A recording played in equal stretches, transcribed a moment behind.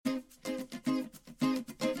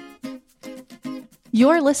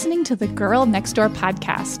You're listening to the Girl Next Door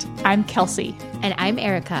podcast. I'm Kelsey. And I'm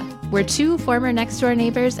Erica. We're two former next door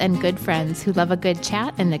neighbors and good friends who love a good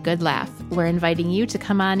chat and a good laugh. We're inviting you to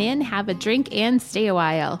come on in, have a drink, and stay a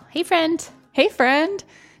while. Hey, friend. Hey, friend.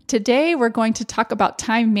 Today, we're going to talk about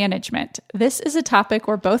time management. This is a topic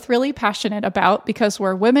we're both really passionate about because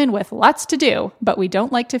we're women with lots to do, but we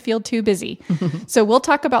don't like to feel too busy. So we'll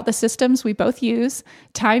talk about the systems we both use,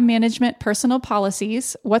 time management personal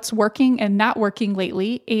policies, what's working and not working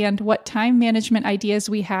lately, and what time management ideas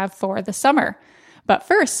we have for the summer. But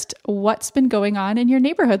first, what's been going on in your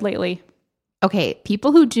neighborhood lately? Okay,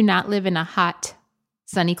 people who do not live in a hot,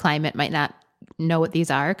 sunny climate might not know what these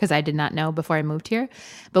are because I did not know before I moved here.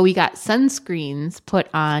 But we got sunscreens put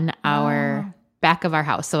on our back of our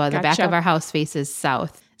house. So the back of our house faces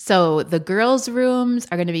south. So the girls' rooms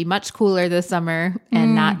are going to be much cooler this summer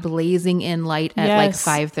and not blazing in light at like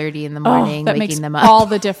 5:30 in the morning, that waking makes them up. All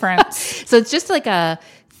the difference. So it's just like a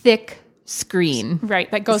thick screen. Right,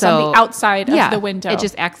 that goes on the outside of the window. It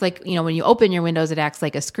just acts like, when you open your windows, it acts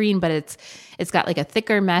like a screen, but it's got like a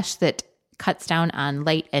thicker mesh that cuts down on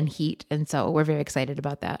light and heat. And so we're very excited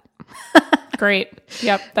about that. Great.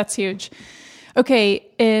 Yep. That's huge.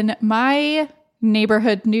 Okay. In my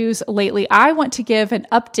neighborhood news lately, I want to give an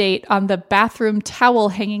update on the bathroom towel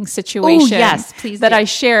hanging situation. Oh, yes, please. That I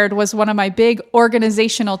shared was one of my big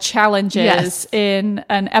organizational challenges in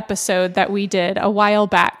an episode that we did a while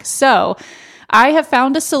back. So I have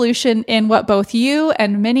found a solution in what both you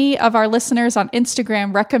and many of our listeners on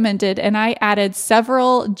Instagram recommended, and I added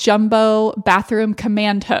several jumbo bathroom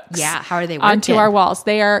command hooks. Yeah, how are they working? Onto our walls.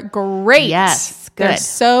 They are great. Yes, good. They're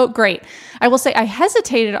so great. I will say I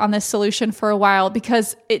hesitated on this solution for a while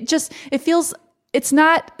because it feels it's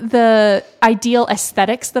not the ideal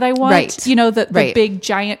aesthetics that I want. Right. The big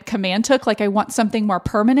giant command hook. Like I want something more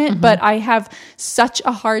permanent, but I have such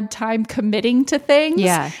a hard time committing to things.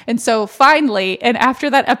 Yeah. And so finally, and after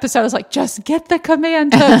that episode, I was like, just get the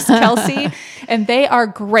command hooks, Kelsey. And they are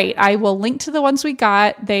great. I will link to the ones we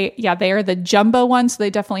got. They are the jumbo ones. So they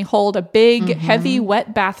definitely hold a big, heavy,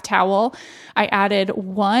 wet bath towel. I added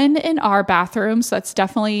one in our bathroom, so that's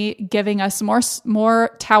definitely giving us more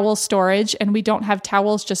towel storage, and we don't have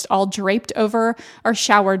towels just all draped over our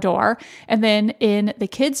shower door. And then in the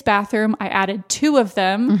kids' bathroom, I added two of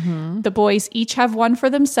them. The boys each have one for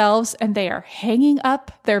themselves, and they are hanging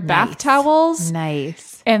up their bath towels.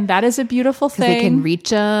 Nice. And that is a beautiful thing. They can reach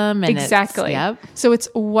them. And exactly. So it's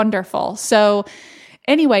wonderful. So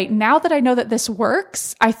anyway, now that I know that this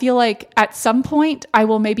works, I feel like at some point I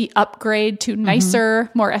will maybe upgrade to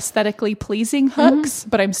nicer, more aesthetically pleasing hooks.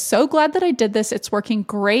 But I'm so glad that I did this. It's working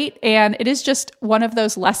great. And it is just one of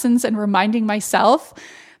those lessons and reminding myself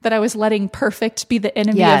that I was letting perfect be the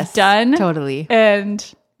enemy of done. Totally.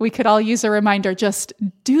 And we could all use a reminder, just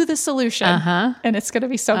do the solution and it's going to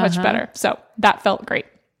be so much better. So that felt great.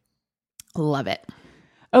 Love it.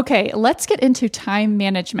 Okay, let's get into time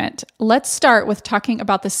management. Let's start with talking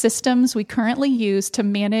about the systems we currently use to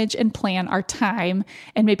manage and plan our time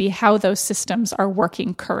and maybe how those systems are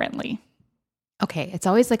working currently. Okay, it's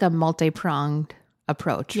always like a multi-pronged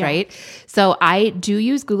approach, right? So I do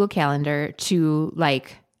use Google Calendar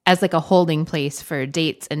as like a holding place for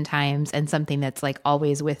dates and times and something that's like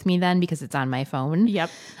always with me then because it's on my phone. Yep.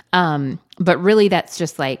 But really that's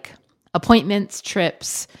just like appointments,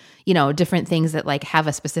 trips, different things that like have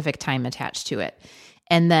a specific time attached to it.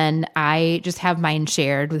 And then I just have mine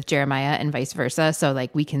shared with Jeremiah and vice versa. So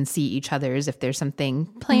like we can see each other's if there's something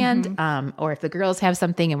planned, or if the girls have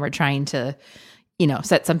something and we're trying to,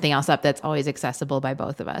 set something else up that's always accessible by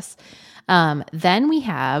both of us. Then we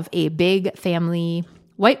have a big family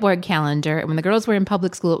whiteboard calendar. And when the girls were in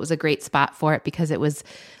public school, it was a great spot for it because it was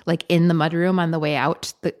like in the mudroom on the way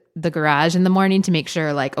out the garage in the morning to make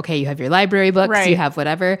sure like, okay, you have your library books, you have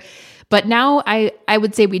whatever. But now I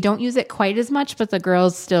would say we don't use it quite as much, but the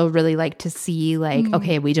girls still really like to see like,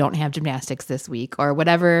 okay, we don't have gymnastics this week or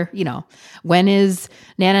whatever, when is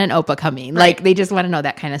Nana and Opa coming? Like they just want to know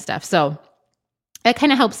that kind of stuff. So it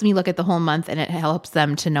kind of helps me look at the whole month and it helps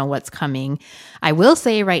them to know what's coming. I will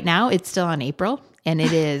say right now it's still on April. And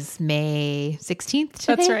it is May 16th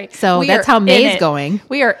today. That's right. So that's how May is going.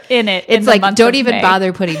 We are in it. It's like, don't even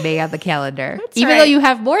bother putting May on the calendar. Even though you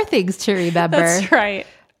have more things to remember. That's right.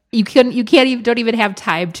 You don't even have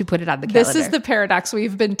time to put it on the calendar. This is the paradox.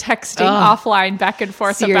 We've been texting offline back and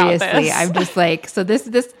forth about this. Seriously, I'm just like, so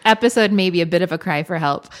this episode may be a bit of a cry for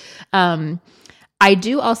help. I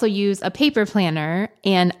do also use a paper planner,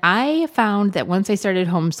 and I found that once I started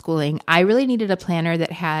homeschooling, I really needed a planner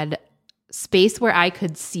that had space where I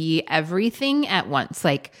could see everything at once,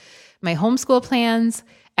 like my homeschool plans,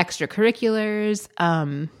 extracurriculars,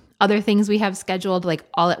 other things we have scheduled like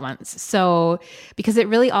all at once. So because it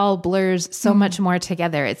really all blurs so much more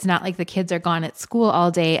together. It's not like the kids are gone at school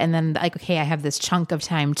all day and then like, okay, I have this chunk of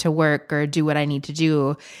time to work or do what I need to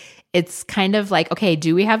do. It's kind of like, okay,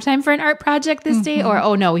 do we have time for an art project this day? Or,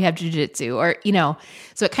 oh no, we have jujitsu, or,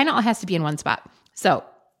 so it kind of all has to be in one spot. So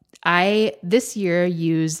I, this year,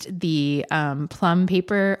 used the Plum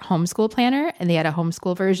Paper homeschool planner, and they had a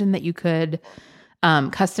homeschool version that you could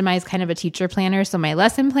customize, kind of a teacher planner. So my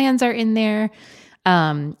lesson plans are in there,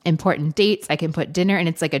 important dates. I can put dinner, and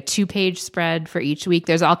it's like a 2-page spread for each week.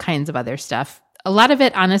 There's all kinds of other stuff. A lot of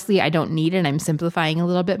it, honestly, I don't need, and I'm simplifying a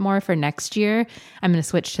little bit more for next year. I'm going to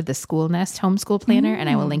switch to the School Nest homeschool planner, and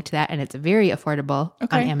I will link to that, and it's very affordable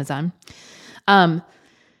on Amazon. But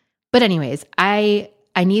anyways, I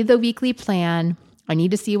need the weekly plan. I need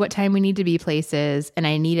to see what time we need to be places, and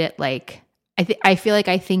I need it like I feel like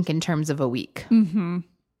I think in terms of a week.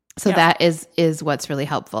 So that is what's really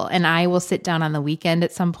helpful. And I will sit down on the weekend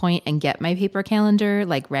at some point and get my paper calendar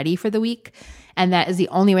like ready for the week. And that is the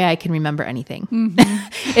only way I can remember anything.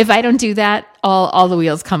 If I don't do that, all the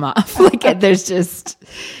wheels come off. Like there's just,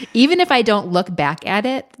 even if I don't look back at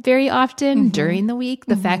it very often during the week,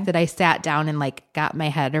 the fact that I sat down and like got my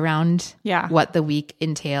head around what the week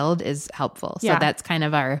entailed is helpful. So that's kind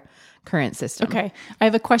of our current system. Okay. I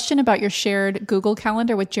have a question about your shared Google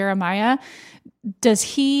Calendar with Jeremiah. Does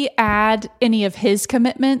he add any of his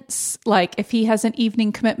commitments? Like if he has an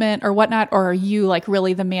evening commitment or whatnot, or are you like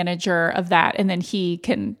really the manager of that? And then he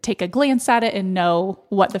can take a glance at it and know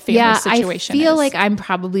what the family situation is. I feel like I'm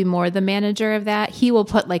probably more the manager of that. He will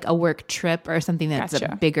put like a work trip or something that's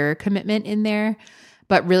a bigger commitment in there.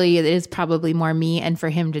 But really, it is probably more me and for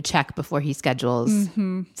him to check before he schedules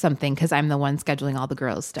something, because I'm the one scheduling all the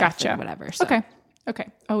girls' stuff or whatever. So. Okay.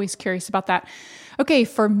 Always curious about that. Okay.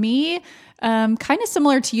 For me, kind of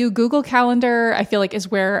similar to you, Google Calendar, I feel like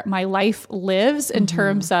is where my life lives in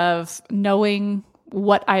terms of knowing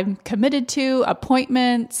what I'm committed to,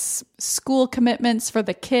 appointments, school commitments for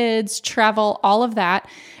the kids, travel, all of that.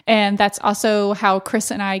 And that's also how Chris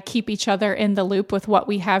and I keep each other in the loop with what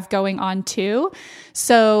we have going on too.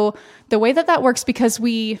 So the way that works, because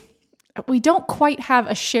we don't quite have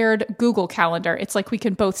a shared Google Calendar. It's like we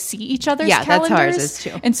can both see each other's calendars. That's how ours is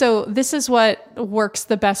too. And so this is what works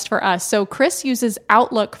the best for us. So Chris uses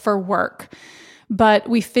Outlook for work, but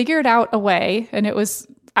we figured out a way, and it was,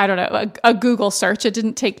 I don't know, a Google search. It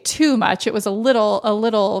didn't take too much. It was a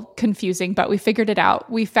little confusing, but we figured it out.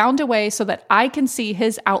 We found a way so that I can see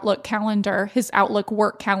his Outlook calendar, his Outlook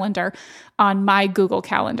work calendar on my Google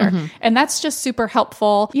Calendar. And that's just super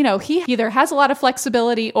helpful. You know, he either has a lot of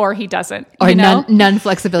flexibility or he doesn't. Or none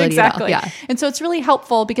flexibility at all. Yeah. And so it's really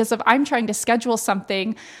helpful because if I'm trying to schedule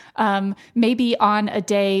something, maybe on a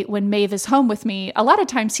day when Maeve is home with me, a lot of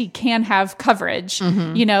times he can have coverage,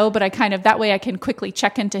 but I kind of, that way I can quickly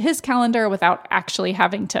check into his calendar without actually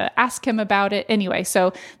having to ask him about it anyway.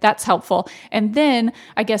 So that's helpful. And then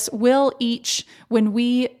I guess we'll each, when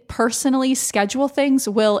we personally schedule things,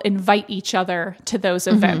 we'll invite each other to those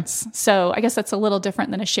events. So I guess that's a little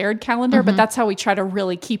different than a shared calendar, but that's how we try to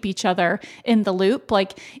really keep each other in the loop.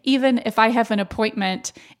 Like even if I have an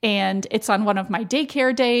appointment and it's on one of my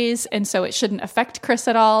daycare days, and so it shouldn't affect Chris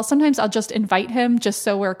at all, sometimes I'll just invite him just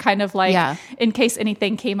so we're kind of like, in case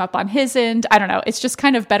anything came up on his end. I don't know. It's just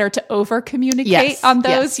kind of better to over communicate on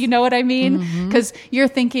those. You know what I mean? Because you're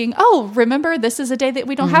thinking, oh, remember this is a day that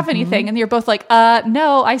we don't have anything. And you're both like,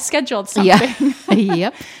 no, I scheduled something.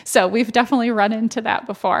 Yep. So we've definitely run into that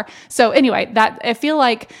before. So anyway, that I feel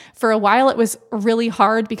like for a while it was really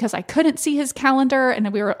hard because I couldn't see his calendar, and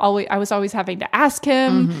I was always having to ask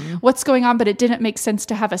him what's going on, but it didn't make sense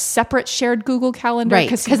to have a separate shared Google Calendar, right?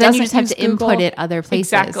 Because then you just have to input it other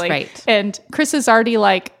places. Exactly. Right. And Chris is already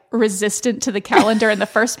like resistant to the calendar in the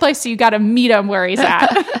first place, so you got to meet him where he's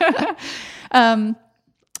at.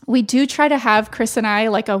 We do try to have Chris and I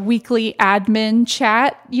like a weekly admin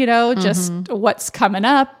chat, just what's coming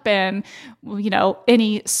up and,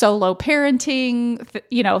 any solo parenting,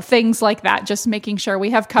 things like that, just making sure we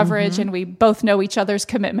have coverage and we both know each other's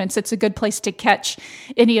commitments. It's a good place to catch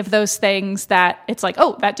any of those things that it's like,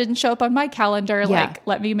 oh, that didn't show up on my calendar. Like,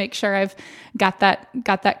 let me make sure I've got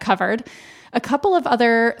that covered. A couple of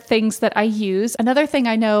other things that I use. Another thing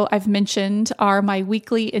I know I've mentioned are my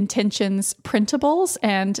weekly intentions printables.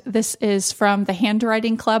 And this is from the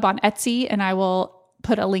Handwriting Club on Etsy. And I will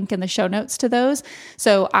put a link in the show notes to those.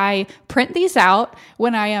 So I print these out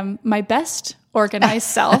when I am my best organized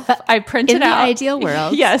self. I print In it the out. ideal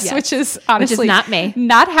world. Yes, which is honestly not May.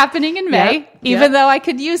 not happening in May, Yep, even though I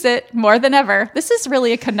could use it more than ever. This is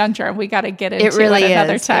really a conundrum. We got to get into It really at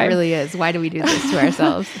another is. time. It really is. Why do we do this to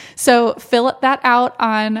ourselves? So fill that out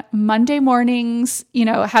on Monday mornings. You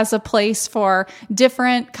know, it has a place for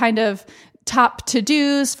different kind of top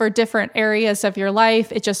to-dos for different areas of your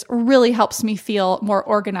life. It just really helps me feel more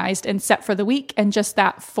organized and set for the week. And just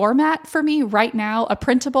that format for me right now, a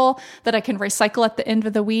printable that I can recycle at the end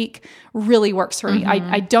of the week, really works for me.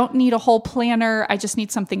 I don't need a whole planner. I just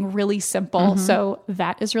need something really simple. So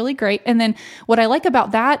that is really great. And then what I like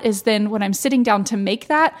about that is then when I'm sitting down to make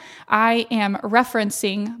that, I am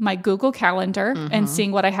referencing my Google Calendar and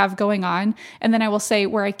seeing what I have going on. And then I will say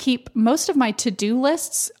where I keep most of my to-do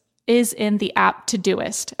lists is in the app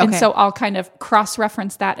Todoist. And so I'll kind of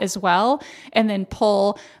cross-reference that as well, and then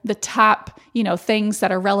pull the top, things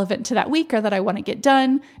that are relevant to that week or that I want to get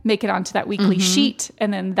done, make it onto that weekly sheet.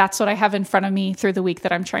 And then that's what I have in front of me through the week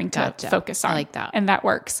that I'm trying to focus on. I like that. And that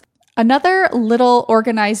works. Another little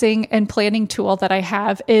organizing and planning tool that I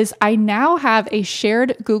have is I now have a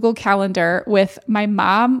shared Google Calendar with my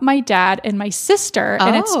mom, my dad, and my sister.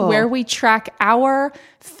 And it's where we track our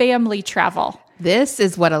family travel. This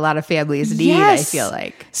is what a lot of families need, I feel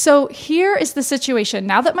like. So here is the situation.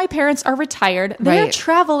 Now that my parents are retired, they're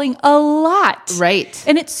traveling a lot. Right.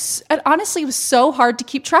 And it honestly was so hard to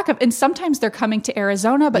keep track of. And sometimes they're coming to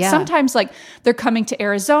Arizona, but sometimes they're coming to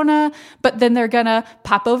Arizona, but then they're going to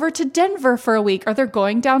pop over to Denver for a week, or they're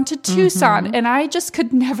going down to Tucson. And I just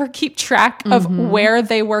could never keep track of where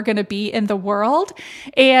they were going to be in the world.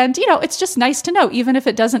 And, it's just nice to know, even if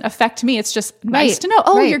it doesn't affect me, it's just nice to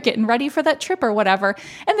know, you're getting ready for that trip or whatever.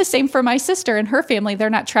 And the same for my sister and her family. They're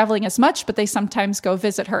not traveling as much, but they sometimes go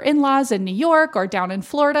visit her in-laws in New York or down in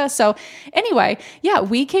Florida. So anyway,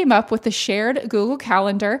 we came up with the shared Google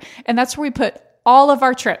Calendar, and that's where we put all of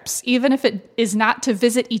our trips, even if it is not to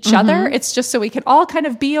visit each other. It's just so we can all kind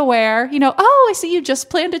of be aware, I see you just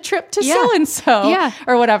planned a trip to so-and-so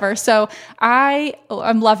or whatever. So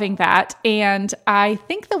I'm loving that. And I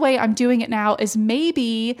think the way I'm doing it now is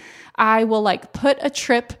maybe I will put a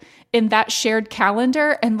trip in that shared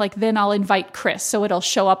calendar, and then I'll invite Chris, so it'll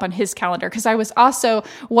show up on his calendar. Because I was also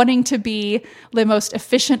wanting to be the most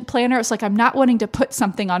efficient planner. It's I'm not wanting to put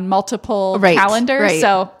something on multiple calendars. Right.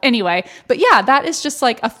 So anyway, but that is just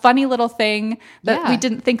a funny little thing that we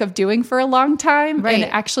didn't think of doing for a long time. And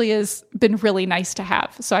it actually has been really nice to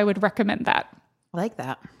have. So I would recommend that. I like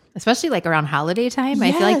that. Especially around holiday time.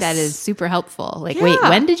 I feel like that is super helpful. Wait,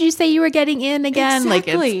 when did you say you were getting in again?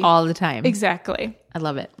 Exactly. It's all the time. Exactly. I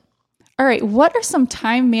love it. All right. What are some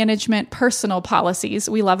time management personal policies?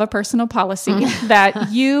 We love a personal policy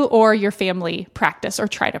that you or your family practice or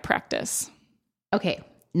try to practice. Okay.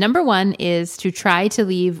 Number 1 is to try to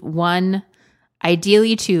leave 1,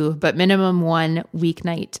 ideally 2, but minimum 1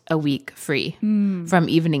 weeknight a week free from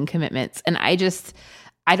evening commitments. And I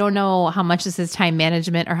don't know how much this is time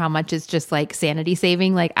management or how much it's just sanity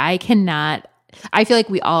saving. I feel like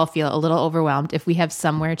we all feel a little overwhelmed if we have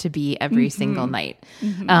somewhere to be every single night.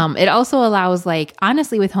 It also allows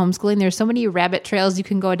honestly with homeschooling, there's so many rabbit trails you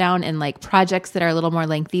can go down and projects that are a little more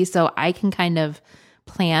lengthy. So I can kind of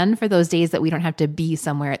plan for those days that we don't have to be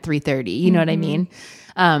somewhere at 3:30. You know what I mean?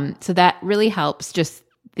 So that really helps just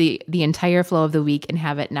the entire flow of the week and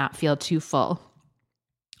have it not feel too full.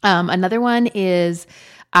 Another one is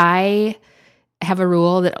I have a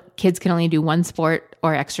rule that kids can only do 1 sport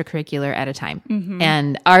or extracurricular at a time.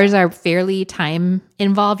 And ours are fairly time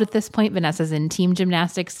involved at this point. Vanessa's in team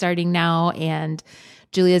gymnastics starting now, and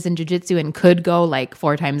Julia's in jujitsu and could go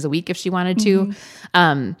 4 times a week if she wanted to.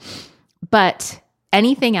 But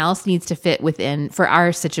anything else needs to fit within, for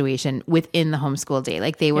our situation, within the homeschool day.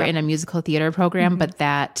 They were in a musical theater program, but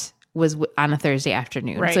that was on a Thursday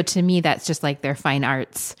afternoon. Right. So to me, that's just their fine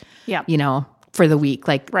arts, for the week,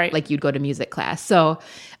 like you'd go to music class. So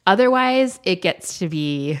otherwise it gets to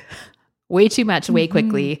be way too much way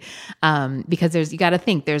quickly, because you got to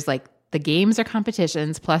think there's the games or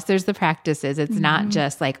competitions, plus there's the practices. It's not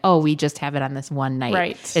just we just have it on this one night.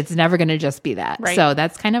 Right. It's never going to just be that. Right. So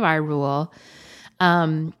that's kind of our rule.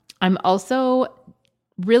 I'm also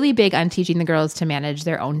really big on teaching the girls to manage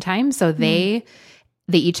their own time. So they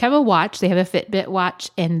each have a watch. They have a Fitbit watch,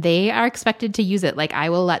 and they are expected to use it. I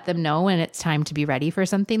will let them know when it's time to be ready for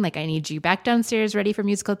something. I need you back downstairs ready for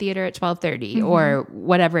musical theater at 12:30 or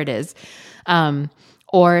whatever it is.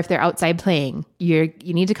 Or if they're outside playing, you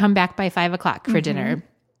need to come back by 5:00 for dinner.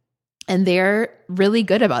 And they're really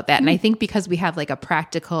good about that. And I think because we have a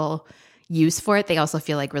practical use for it, they also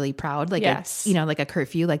feel like really proud, like Yes. it's, like a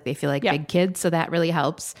curfew, like they feel like Yeah. big kids. So that really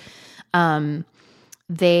helps.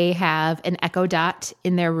 They have an Echo Dot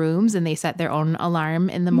in their rooms, and they set their own alarm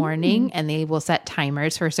in the morning, and they will set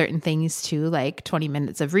timers for certain things too, like 20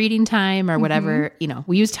 minutes of reading time or whatever.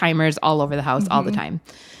 We use timers all over the house all the time.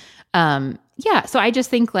 So I just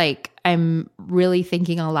think like I'm really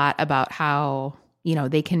thinking a lot about how,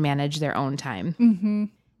 they can manage their own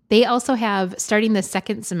time. They also have, starting the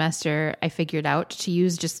second semester, I figured out to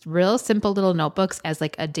use just real simple little notebooks as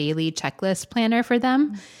like a daily checklist planner for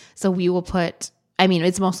them. So we will put,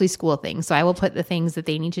 it's mostly school things. So I will put the things that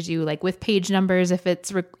they need to do, like with page numbers, if it's,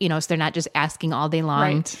 so they're not just asking all day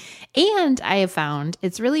long. Right. And I have found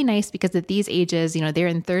it's really nice because at these ages, they're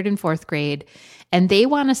in 3rd and 4th grade, and they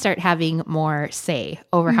want to start having more say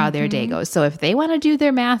over how their day goes. So if they want to do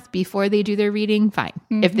their math before they do their reading, fine.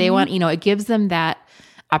 If they want, it gives them that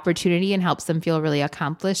opportunity and helps them feel really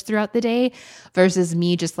accomplished throughout the day, versus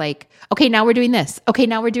me just like, okay, now we're doing this. Okay,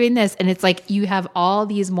 now we're doing this. And it's like you have all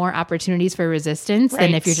these more opportunities for resistance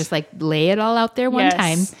than if you're just like lay it all out there one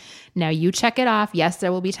time. Now you check it off. Yes,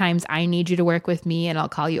 there will be times I need you to work with me and I'll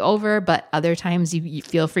call you over, but other times you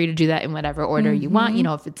feel free to do that in whatever order you want,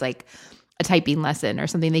 if it's like a typing lesson or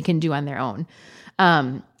something they can do on their own.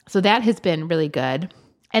 So that has been really good.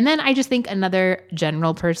 And then I just think another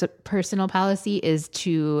general personal policy is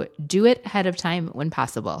to do it ahead of time when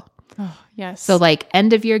possible. Oh, yes. So like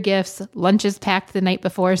end of year gifts, lunches packed the night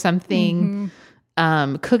before something,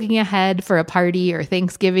 cooking ahead for a party or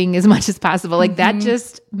Thanksgiving as much as possible. Like that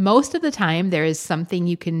just, most of the time there is something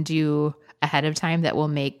you can do ahead of time that will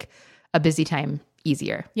make a busy time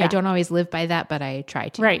easier. Yeah. I don't always live by that, but I try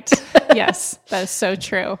to. Right. Yes, that is so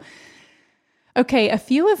true. Okay, a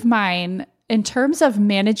few of mine. In terms of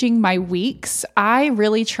managing my weeks, I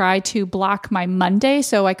really try to block my Monday.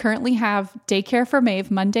 So I currently have daycare for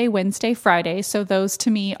Maeve Monday, Wednesday, Friday. So those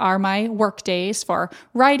to me are my work days for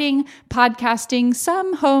writing, podcasting,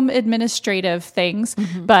 some home administrative things.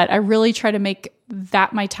 But I really try to make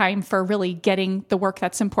that my time for really getting the work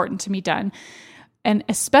that's important to me done. And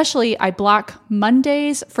especially I block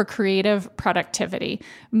Mondays for creative productivity.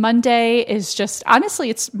 Monday is just,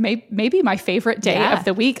 honestly, it's maybe my favorite day of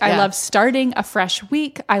the week. I love starting a fresh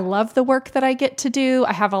week. I love the work that I get to do.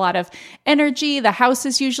 I have a lot of energy. The house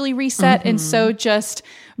is usually reset. And so just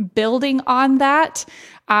building on that,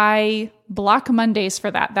 I block Mondays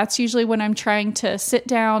for that. That's usually when I'm trying to sit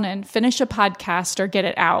down and finish a podcast or get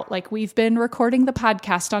it out. Like we've been recording the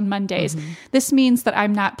podcast on Mondays. This means that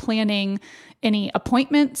I'm not planning any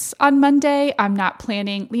appointments on Monday. I'm not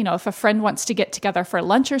planning, if a friend wants to get together for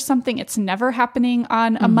lunch or something, it's never happening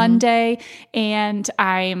on a Monday. And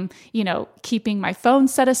I'm, keeping my phone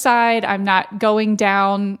set aside. I'm not going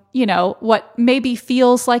down, what maybe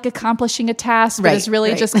feels like accomplishing a task, but is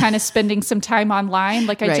really just kind of spending some time online.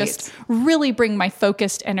 Like I just really bring my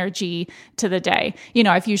focused energy to the day.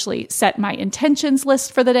 I've usually set my intentions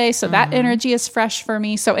list for the day. So that energy is fresh for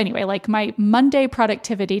me. So anyway, like my Monday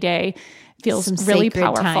productivity day feels really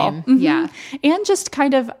powerful. Yeah. And just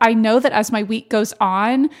kind of, I know that as my week goes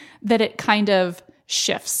on, that it kind of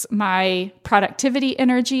shifts. My productivity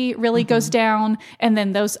energy really goes down. And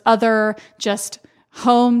then those other just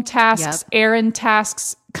home tasks, errand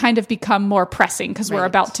tasks kind of become more pressing because we're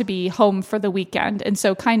about to be home for the weekend. And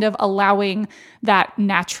so kind of allowing that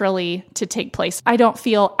naturally to take place. I don't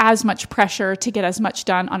feel as much pressure to get as much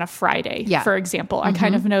done on a Friday, for example. I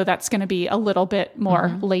kind of know that's going to be a little bit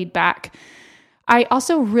more laid back. I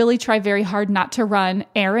also really try very hard not to run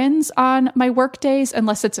errands on my work days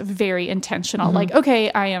unless it's very intentional. Like, okay,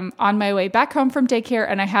 I am on my way back home from daycare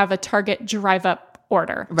and I have a Target drive up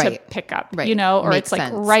order to pick up, or Makes it's like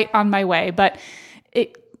sense. right on my way. But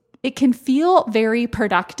it can feel very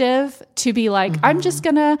productive to be like, I'm just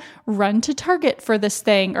going to run to Target for this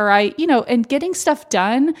thing, or and getting stuff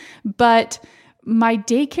done. But my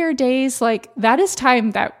daycare days, like that is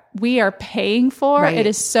time that we are paying for. It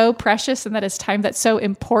is so precious. And that is time that's so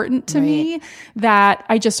important to me that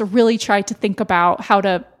I just really try to think about how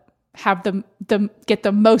to have the get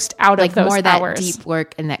the most out of those more hours. That deep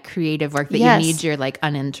work and that creative work that you need your like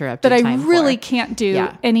uninterrupted that I time really for. can't do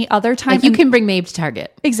any other time. Like you can bring Maeve to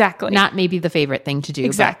Target. Exactly. Not maybe the favorite thing to do.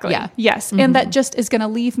 Exactly. But Yes. And that just is going to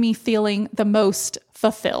leave me feeling the most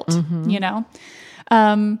fulfilled,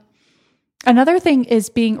 Another thing is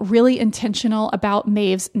being really intentional about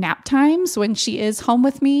Maeve's nap times. When she is home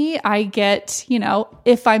with me, I get,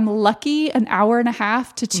 if I'm lucky, an hour and a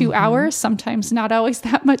half to 2 hours, sometimes not always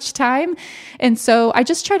that much time. And so I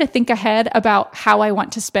just try to think ahead about how I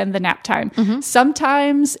want to spend the nap time.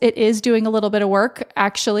 Sometimes it is doing a little bit of work.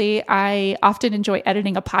 Actually, I often enjoy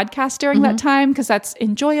editing a podcast during that time because that's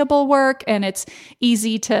enjoyable work and it's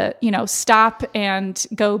easy to, stop and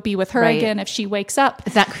go be with her again if she wakes up.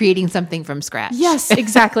 It's not creating something from scratch. Yes,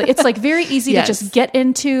 exactly. It's like very easy to just get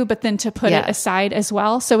into, but then to put it aside as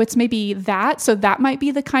well. So it's maybe that. So that might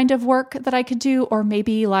be the kind of work that I could do, or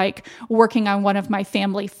maybe like working on one of my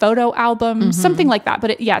family photo albums, something like that.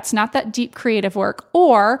 But it's not that deep creative work.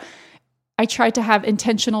 Or I try to have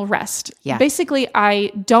intentional rest. Yeah. Basically, I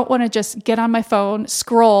don't want to just get on my phone,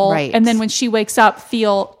 scroll, and then when she wakes up,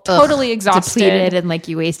 feel totally exhausted. Depleted and like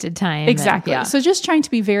you wasted time. Exactly. So just trying to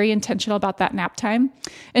be very intentional about that nap time.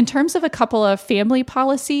 In terms of a couple of family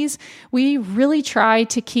policies, we really try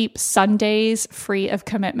to keep Sundays free of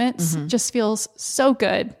commitments. Just feels so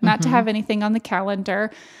good not to have anything on the calendar.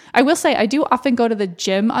 I will say I do often go to the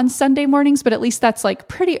gym on Sunday mornings, but at least that's like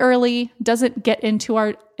pretty early, doesn't get into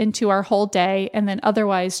our whole day, and then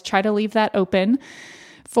otherwise try to leave that open.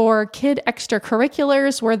 For kid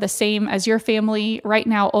extracurriculars, we're the same as your family. Right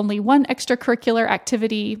now, only one extracurricular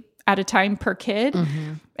activity at a time per kid.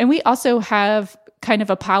 And we also have kind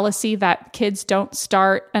of a policy that kids don't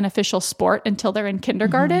start an official sport until they're in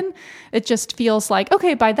kindergarten. It just feels like,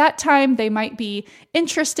 okay, by that time they might be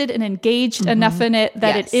interested and engaged enough in it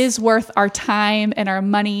that it is worth our time and our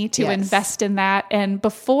money to invest in that. And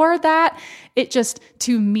before that, it just,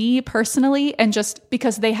 to me personally, and just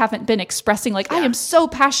because they haven't been expressing like, I am so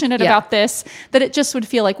passionate about this, that it just would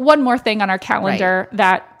feel like one more thing on our calendar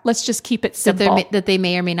that let's just keep it simple. That they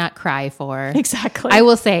may or may not cry for. Exactly. I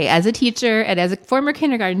will say, as a teacher and as a former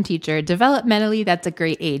kindergarten teacher, developmentally, that's a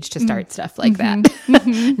great age to start stuff like that.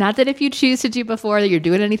 Not that if you choose to do before that you're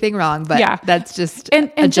doing anything wrong, but that's just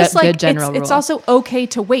good general rule. It's also okay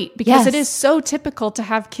to wait because it is so typical to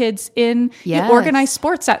have kids in organized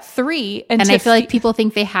sports at 3. And I feel like people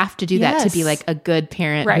think they have to do that to be like a good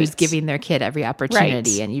parent who's giving their kid every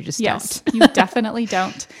opportunity, and you just don't. You definitely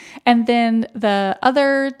don't. And then the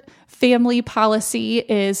other family policy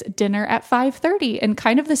is dinner at 5:30, and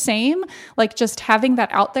kind of the same, like just having that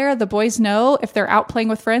out there. The boys know if they're out playing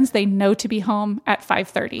with friends, they know to be home at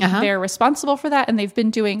 5:30. They're responsible for that, and they've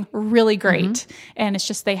been doing really great. And it's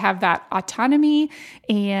just they have that autonomy,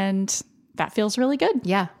 and that feels really good.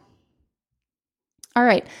 Yeah. All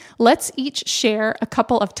right, let's each share a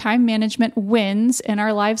couple of time management wins in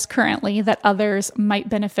our lives currently that others might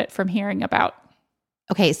benefit from hearing about.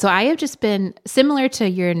 Okay, so I have just been similar to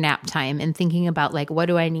your nap time and thinking about like, what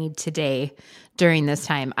do I need today during this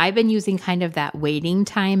time? I've been using kind of that waiting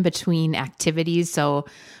time between activities. So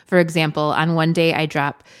for example, on one day I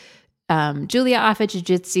drop Julia off at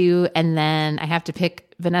jiu-jitsu, and then I have to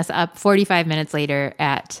pick Vanessa up 45 minutes later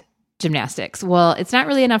at gymnastics. Well, it's not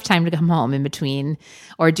really enough time to come home in between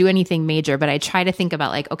or do anything major, but I try to think about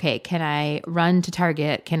like, okay, can I run to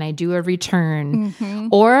Target? Can I do a return?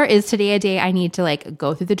 Or is today a day I need to like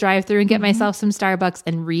go through the drive-through and get myself some Starbucks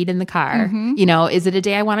and read in the car? Is it a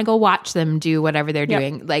day I want to go watch them do whatever they're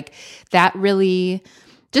doing? Like that really,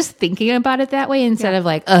 just thinking about it that way instead of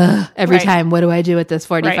like, every time, what do I do with this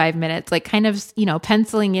 45 minutes? Like kind of,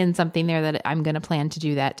 penciling in something there that I'm going to plan to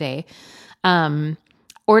do that day.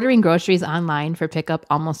 Ordering groceries online for pickup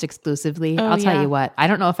almost exclusively. I'll tell you what, I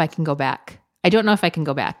don't know if I can go back.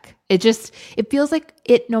 It feels like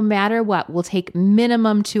it, no matter what, will take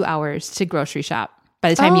minimum 2 hours to grocery shop.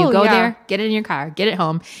 By the time you go there, get it in your car, get it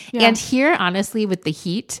home. And here, honestly, with the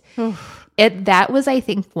heat, that was, I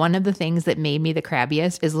think, one of the things that made me the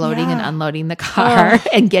crabbiest is loading and unloading the car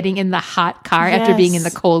and getting in the hot car after being in the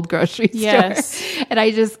cold grocery store. And I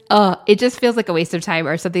just, it just feels like a waste of time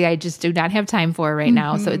or something I just do not have time for right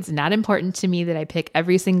now. So it's not important to me that I pick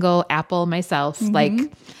every single apple myself. Like,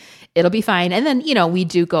 it'll be fine. And then, we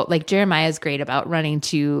do go, like Jeremiah is great about running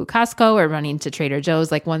to Costco or running to Trader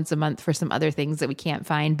Joe's like once a month for some other things that we can't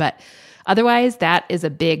find. But otherwise, that is a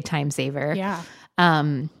big time saver. Yeah.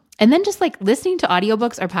 And then just like listening to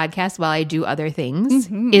audiobooks or podcasts while I do other things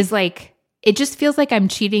is like, it just feels like I'm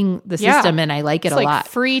cheating the system and I like it a like lot.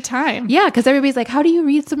 Free time. Yeah. Cause everybody's like, how do you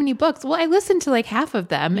read so many books? Well, I listen to like half of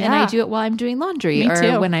them and I do it while I'm doing laundry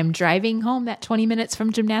or when I'm driving home that 20 minutes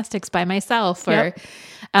from gymnastics by myself or,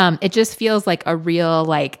 it just feels like a real,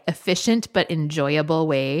 like efficient, but enjoyable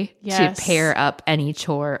way to pair up any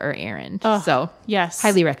chore or errand. So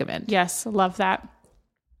highly recommend. Yes. Love that.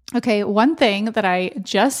 Okay, one thing that I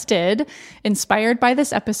just did, inspired by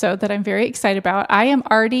this episode that I'm very excited about, I am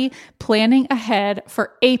already planning ahead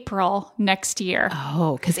for April next year.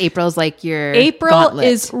 Oh, because April's like your April gauntlet.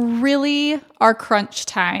 is really our crunch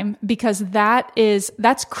time because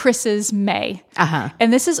that's Chris's May.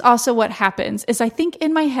 And this is also what happens is I think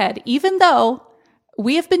in my head, even though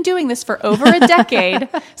we have been doing this for over a decade,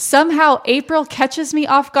 somehow April catches me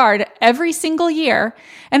off guard every single year.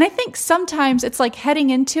 And I think sometimes it's like heading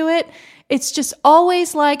into it, it's just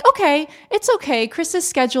always like, okay, it's okay. Chris's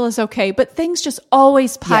schedule is okay, but things just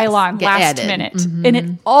always pile on get last added. minute. And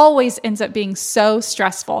it always ends up being so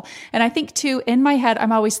stressful. And I think too, in my head,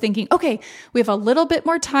 I'm always thinking, okay, we have a little bit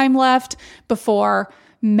more time left before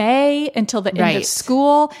May until the end of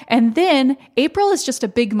school. And then April is just a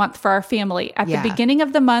big month for our family. At the beginning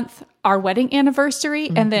of the month, our wedding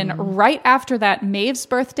anniversary. And then right after that, Maeve's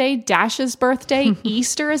birthday, Dash's birthday,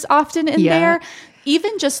 Easter is often in there.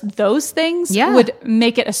 Even just those things would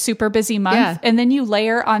make it a super busy month. And then you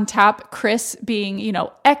layer on top Chris being,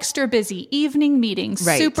 extra busy, evening meetings,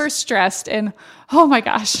 super stressed. And oh my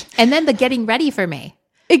gosh. And then the getting ready for May.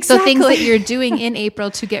 Exactly. So things that you're doing in April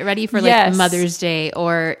to get ready for like Mother's Day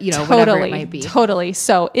or, whatever it might be. Totally.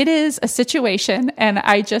 So it is a situation and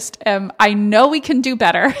I know we can do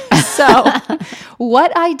better. So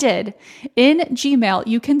what I did in Gmail,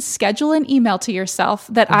 you can schedule an email to yourself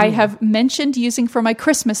that I have mentioned using for my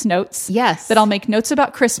Christmas notes. Yes. That I'll make notes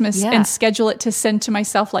about Christmas and schedule it to send to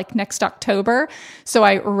myself like next October. So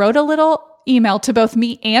I wrote a little email to both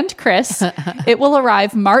me and Chris. It will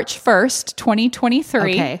arrive March 1st, 2023.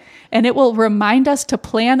 Okay. And it will remind us to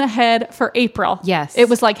plan ahead for April. Yes. It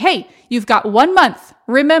was like, hey, you've got 1 month.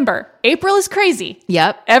 Remember, April is crazy.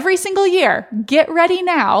 Yep. Every single year. Get ready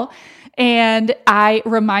now. And I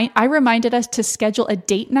reminded us to schedule a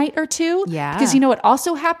date night or two. Yeah. Because what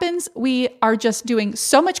also happens? We are just doing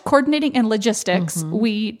so much coordinating and logistics.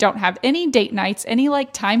 We don't have any date nights, any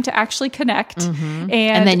like time to actually connect.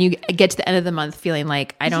 And then you get to the end of the month feeling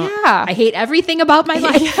like, I hate everything about my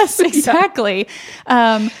life. Yes, exactly.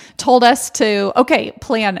 Told us to,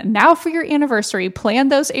 plan now for your anniversary, plan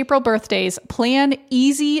those April birthdays, plan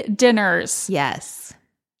easy dinners. Yes.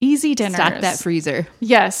 Easy dinners. Stock that freezer.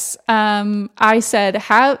 Yes. I said,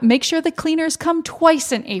 make sure the cleaners come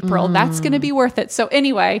twice in April. That's going to be worth it. So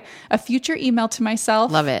anyway, a future email to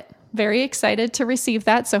myself. Love it. Very excited to receive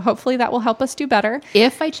that. So hopefully that will help us do better.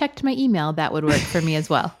 If I checked my email, that would work for me as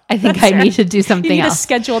well. I think I need to do something else. A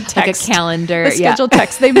scheduled text. Like a calendar. A scheduled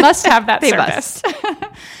text. They must have that They service.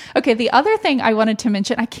 Okay, the other thing I wanted to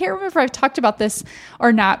mention, I can't remember if I've talked about this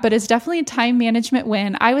or not, but it's definitely a time management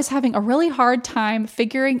win. I was having a really hard time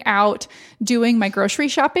figuring out doing my grocery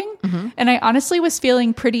shopping, and I honestly was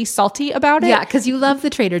feeling pretty salty about it. Yeah, because you love the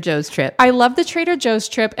Trader Joe's trip. I love the Trader Joe's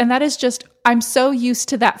trip, and that is just, I'm so used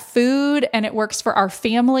to that food, and it works for our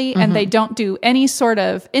family, and they don't do any sort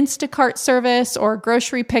of Instacart service or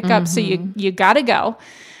grocery pickup, so you gotta go.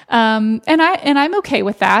 And I'm okay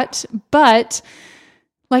with that, but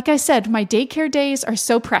like I said, my daycare days are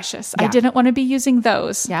so precious. I didn't want to be using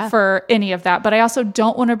those for any of that, but I also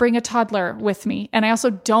don't want to bring a toddler with me. And I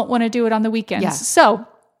also don't want to do it on the weekends. Yeah. So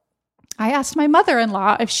I asked my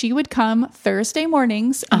mother-in-law if she would come Thursday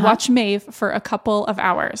mornings and watch Maeve for a couple of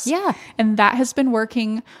hours. Yeah. And that has been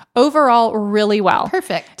working overall really well.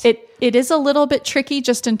 Perfect. It is a little bit tricky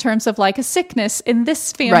just in terms of like a sickness in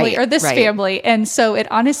this family or this family. And so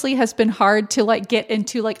it honestly has been hard to like get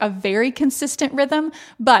into like a very consistent rhythm,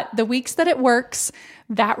 but the weeks that it works,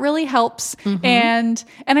 that really helps. And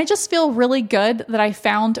I just feel really good that I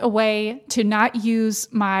found a way to not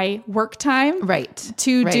use my work time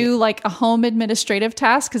to do like a home administrative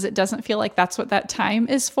task, because it doesn't feel like that's what that time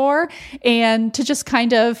is for, and to just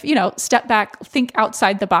kind of, step back, think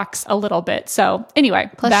outside the box a little bit. So anyway,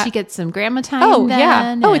 plus she gets some grandma time. Oh,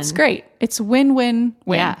 yeah. Oh, it's great. It's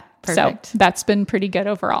win-win-win. Yeah, perfect. So that's been pretty good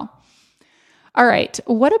overall. All right.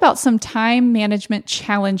 What about some time management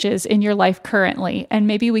challenges in your life currently? And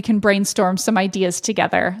maybe we can brainstorm some ideas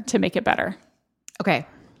together to make it better. Okay.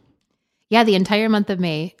 Yeah, the entire month of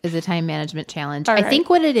May is a time management challenge. All right. I think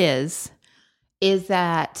what it is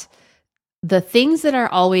that the things that are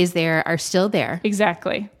always there are still there.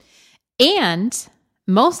 Exactly. And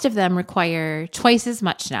most of them require twice as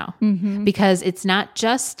much now because it's not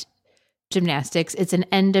just gymnastics, it's an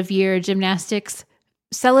end of year gymnastics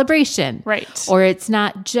celebration. Right. Or it's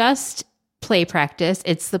not just play practice,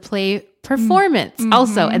 it's the play performance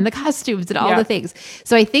also, and the costumes and all the things.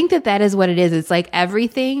 So I think that is what it is. It's like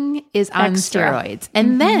everything is on steroids.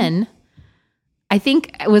 And then I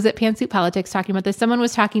think, was it Pantsuit Politics talking about this? Someone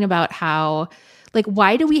was talking about how, like,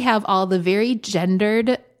 why do we have all the very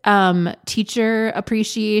gendered teacher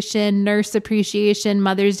appreciation, nurse appreciation,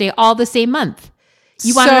 Mother's Day, all the same month.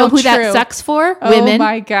 You want to So know who true. that sucks for? Oh Women.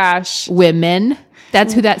 my gosh. Women.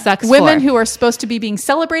 That's who that sucks for. Women who are supposed to be being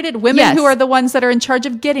celebrated. Women Yes. who are the ones that are in charge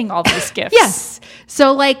of getting all these gifts. Yes.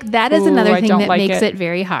 So like that is Ooh, another I thing don't that like makes it. it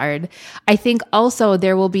very hard. I think also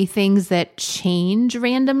there will be things that change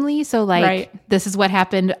randomly. So like Right. this is what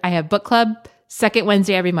happened. I have book club second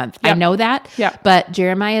Wednesday every month. I Yep. know that. Yep. But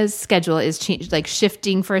Jeremiah's schedule is changed, like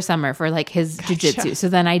shifting for summer for like his jujitsu. So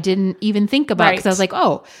then I didn't even think about it because I Right. was like,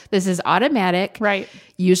 oh, this is automatic. Right.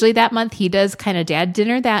 Usually that month he does kind of dad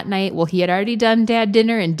dinner that night. Well, he had already done dad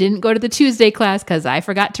dinner and didn't go to the Tuesday class because I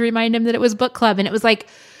forgot to remind him that it was book club. And it was like,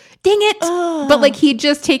 dang it. But like he'd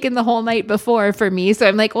just taken the whole night before for me. So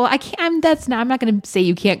I'm like, well, I can't, I'm not going to say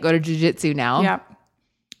you can't go to jujitsu now. Yeah.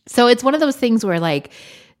 So it's one of those things where like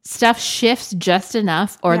stuff shifts just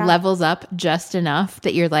enough or Yeah. levels up just enough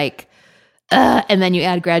that you're like, and then you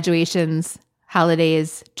add graduations,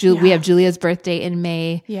 holidays. We have Julia's birthday in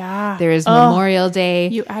May. Yeah. There is Memorial Day.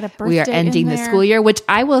 You add a birthday We are ending in the there. school year, which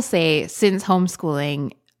I will say, since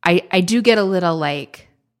homeschooling, I do get a little like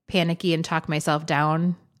panicky and talk myself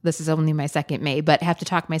down. This is only my second May, but have to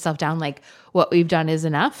talk myself down. Like what we've done is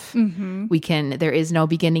enough. Mm-hmm. There is no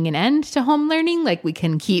beginning and end to home learning. Like we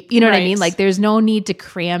can keep, you know what I Right. mean? Like there's no need to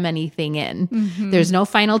cram anything in. Mm-hmm. There's no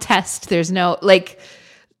final test. There's no like,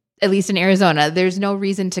 at least in Arizona, there's no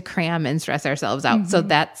reason to cram and stress ourselves out. So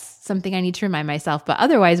that's something I need to remind myself. But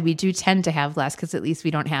otherwise, we do tend to have less because at least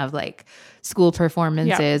we don't have like school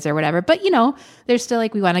performances or whatever. But, you know, there's still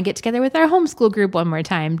like we want to get together with our homeschool group one more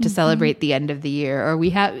time to celebrate the end of the year. Or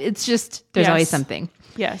we have, it's just, there's Yes. always something.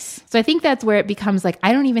 Yes. So I think that's where it becomes like,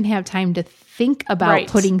 I don't even have time to think about Right.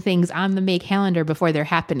 putting things on the May calendar before they're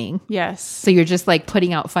happening. Yes. So you're just like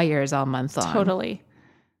putting out fires all month long. Totally.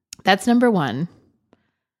 That's number one.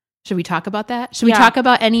 Should we talk about that? Should we Yeah. talk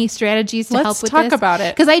about any strategies to help Let's with talk this? about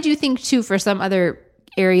it. Because I do think too, for some other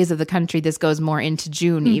areas of the country, this goes more into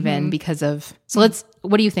June even because of. So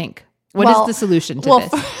what do you think? What is Well- the solution to well,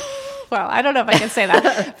 this? Well, I don't know if I can say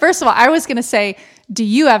that. First of all, I was going to say, do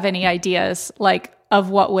you have any ideas like of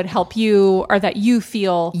what would help you or that you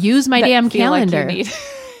feel Use my that damn feel like you calendar. need?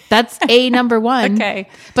 That's number one. Okay.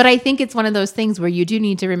 But I think it's one of those things where you do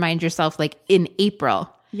need to remind yourself like in April.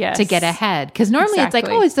 Yes. To get ahead. Because normally it's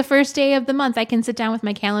Exactly. like, oh, it's the first day of the month. I can sit down with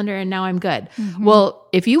my calendar and now I'm good. Well,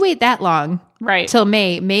 if you wait that long Right. till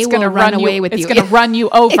May It's will gonna run you- away with it's you. going to run you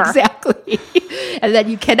over. Exactly. And then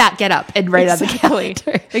you cannot get up and write on the Exactly.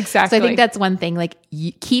 calendar. Exactly. So I think that's one thing. Like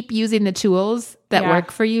keep using the tools that Yeah. work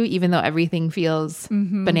for you, even though everything feels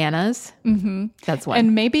bananas. Mm-hmm. That's one.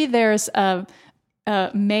 And maybe there's a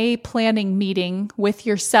May planning meeting with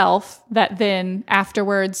yourself that then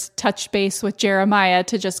afterwards touch base with Jeremiah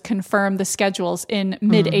to just confirm the schedules in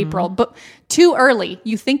mid-April. But too early.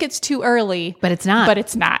 You think it's too early, but it's not. but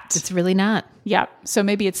it's not. It's really not. Yeah. So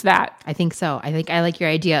maybe it's that. I think so. I think I like your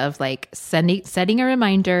idea of like setting a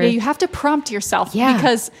reminder. Yeah, you have to prompt yourself Yeah.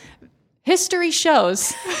 because history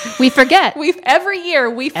shows We forget every year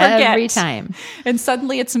we forget every time. and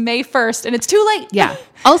suddenly it's May 1st and it's too late. Yeah.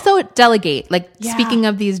 Also delegate. Like Yeah. speaking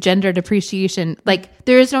of these gendered appreciation, like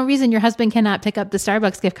there is no reason your husband cannot pick up the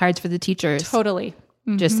Starbucks gift cards for the teachers. Totally.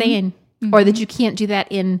 Just saying. Or that you can't do that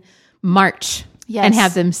in March Yes. and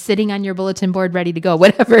have them sitting on your bulletin board ready to go,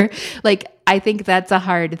 whatever. Like, I think that's a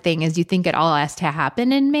hard thing is you think it all has to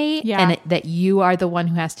happen in May Yeah. and that you are the one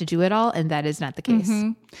who has to do it all. And that is not the case.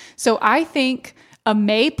 So I think a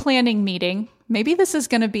May planning meeting, maybe this is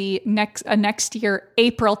going to be a next year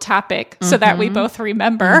April topic so that we both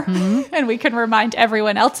remember and we can remind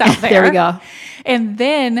everyone else out there. There we go. And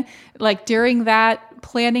then like during that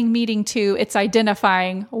planning meeting too, it's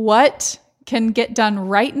identifying what can get done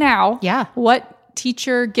right now. Yeah. What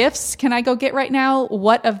teacher gifts can I go get right now?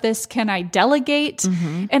 What of this can I delegate?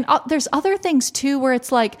 And there's other things too where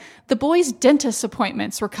it's like the boys' dentist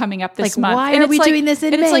appointments were coming up this Like, month. why And are it's we like- doing this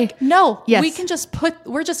in and it's May? like, no, Yes. we can just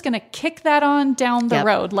we're just going to kick that on down the Yep.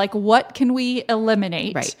 road. Like what can we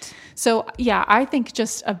eliminate? Right. So yeah, I think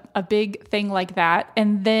just a big thing like that.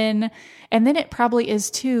 And then it probably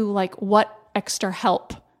is too, like what extra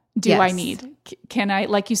help do I Yes. need? Can I,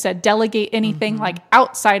 like you said, delegate anything like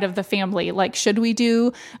outside of the family? Like, should we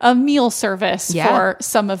do a meal service Yeah. for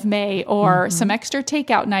some of May or some extra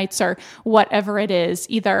takeout nights or whatever it is?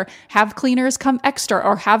 Either have cleaners come extra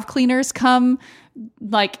or have cleaners come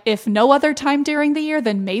like if no other time during the year,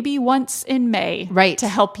 then maybe once in May, Right. to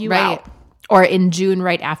help you Right. out. Or in June,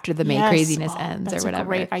 right after the May Yes. craziness Oh, ends that's or whatever.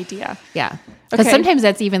 a great idea. Yeah. Because Okay. sometimes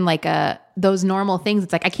that's even like those normal things.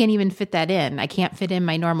 It's like, I can't even fit that in. I can't fit in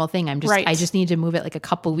my normal thing. Right. I just need to move it like a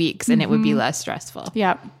couple weeks and it would be less stressful.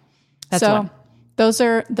 Yeah. That's so one. Those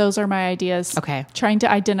are my ideas. Okay. Trying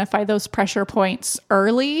to identify those pressure points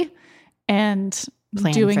early and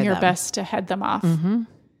Plan doing for your them. best to head them off.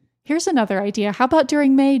 Here's another idea. How about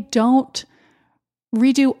during May, don't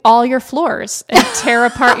redo all your floors and tear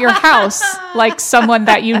apart your house like someone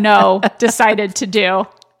that you know decided to do.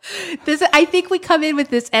 I think we come in with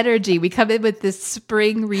this energy. We come in with this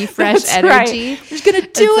spring refresh That's energy. right. We're just going to do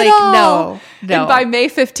It's it like, all. no. And by May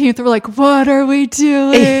 15th, we're like, what are we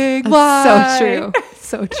doing? Why? So true.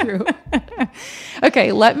 So true.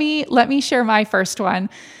 Okay, let me share my first one.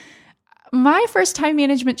 My first time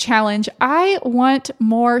management challenge, I want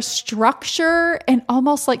more structure and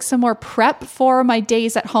almost like some more prep for my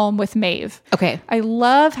days at home with Maeve. Okay. I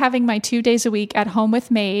love having my 2 days a week at home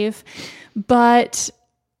with Maeve, but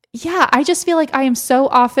yeah, I just feel like I am so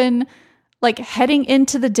often like heading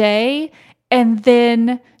into the day and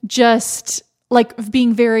then just like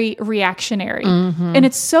being very reactionary. And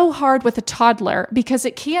it's so hard with a toddler because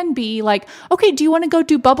it can be like, okay, do you want to go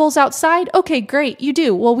do bubbles outside? Okay, great. You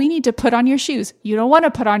do. Well, we need to put on your shoes. You don't want to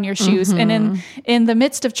put on your shoes. And in the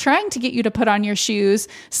midst of trying to get you to put on your shoes,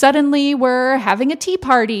 suddenly we're having a tea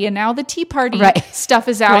party and now the tea party stuff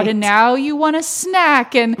is out and now you want a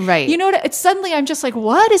snack. And you know what? It's suddenly I'm just like,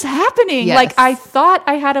 what is happening? Yes. Like I thought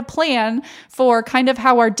I had a plan for kind of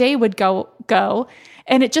how our day would go.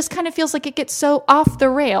 And it just kind of feels like it gets so off the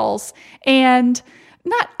rails, and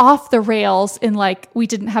not off the rails in like we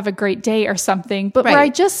didn't have a great day or something, but where I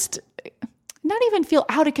just not even feel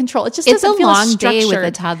out of control. It just doesn't feel long structured. day with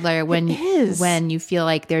a toddler when you feel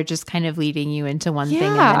like they're just kind of leading you into one thing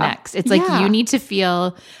and the next. It's like you need to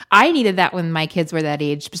feel. I needed that when my kids were that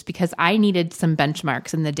age, just because I needed some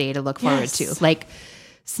benchmarks in the day to look forward to, like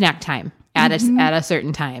snack time at a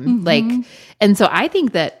certain time, like. And so I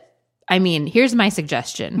think that. I mean, here's my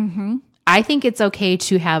suggestion. I think it's okay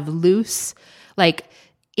to have loose, like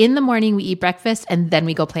in the morning we eat breakfast and then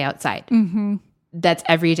we go play outside. That's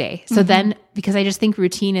every day. So then, because I just think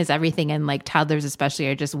routine is everything, and like toddlers especially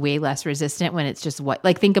are just way less resistant when it's just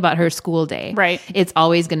like think about her school day. Right. It's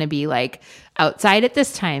always going to be like outside at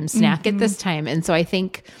this time, snack at this time. And so I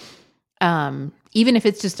think even if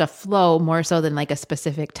it's just a flow more so than like a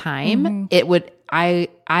specific time, it would,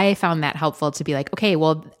 I found that helpful to be like, okay,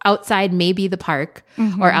 well, outside may be the park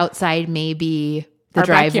or outside may be the Our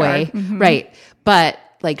driveway. backyard. Right. But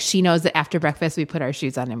like she knows that after breakfast, we put our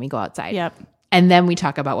shoes on and we go outside. Yep. And then we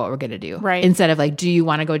talk about what we're going to do. Right. Instead of like, do you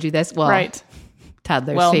want to go do this? Well,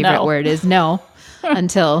 toddler's favorite no. word is no.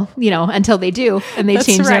 until they do and they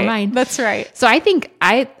change their mind. That's right. So I think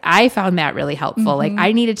I found that really helpful. Like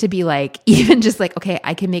I needed to be like, even just like, okay,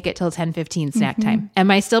 I can make it till 10:15 snack time.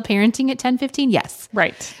 Am I still parenting at 10:15? Yes.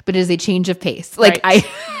 Right. But it is a change of pace. Like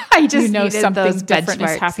I just know needed something those different is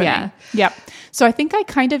benchmarks. happening. Yeah. Yep. So I think I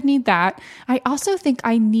kind of need that. I also think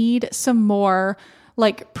I need some more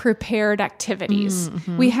like prepared activities.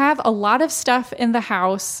 We have a lot of stuff in the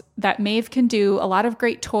house that Maeve can do, a lot of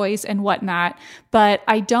great toys and whatnot, but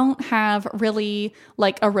I don't have really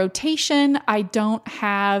like a rotation. I don't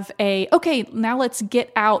have okay, now let's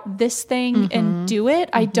get out this thing and do it.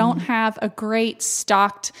 I don't have a great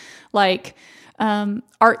stocked like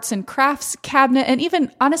arts and crafts cabinet. And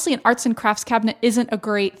even honestly, an arts and crafts cabinet isn't a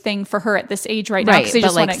great thing for her at this age right now. Right, Because they but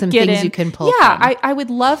just like want to some get things in. you can pull Yeah, from. I would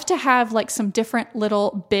love to have like some different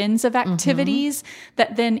little bins of activities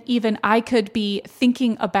that then even I could be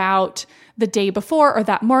thinking about the day before or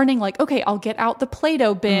that morning. Like, okay, I'll get out the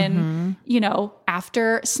Play-Doh bin,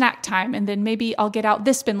 after snack time. And then maybe I'll get out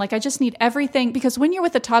this bin. Like I just need everything, because when you're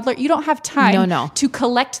with a toddler, you don't have time to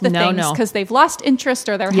collect the things because they've lost interest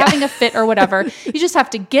or they're having a fit or whatever. You just have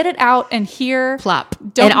to get it out and here plop.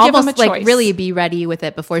 Don't and give them almost a like choice. really be ready with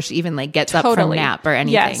it before she even like gets up from nap or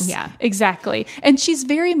anything. Yes, Yeah. exactly. And she's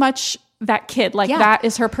very much that kid. Like that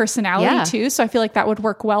is her personality too. So I feel like that would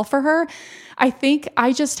work well for her. I think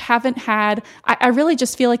I just haven't had, I really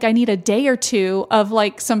just feel like I need a day or two of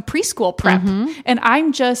like some preschool prep. And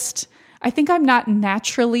I think I'm not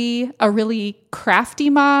naturally a really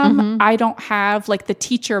crafty mom. I don't have like the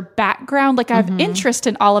teacher background. Like I have interest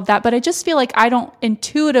in all of that, but I just feel like I don't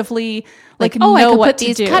intuitively like know I could what put to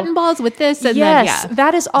these do. cotton balls with this and Yes, then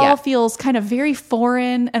that is all feels kind of very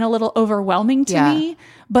foreign and a little overwhelming to me,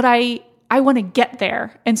 but I want to get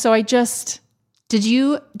there. And so I just... do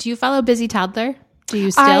you follow Busy Toddler? Do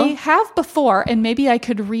you still? I have before, and maybe I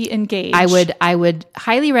could re-engage. I would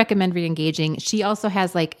highly recommend re-engaging. She also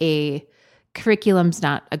has like a curriculum's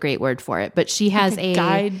not a great word for it, but she has a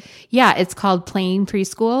guide. Yeah, it's called Plain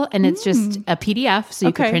Preschool, and it's just a PDF, so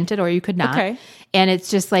you could print it or you could not. Okay. And it's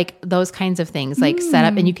just like those kinds of things, like set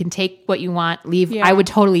up, and you can take what you want, leave. Yeah. I would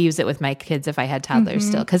totally use it with my kids if I had toddlers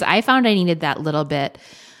still, because I found I needed that little bit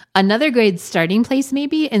Another great starting place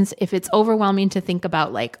maybe is if it's overwhelming to think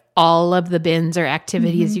about like all of the bins or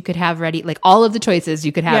activities you could have ready, like all of the choices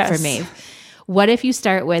you could have for Maeve. What if you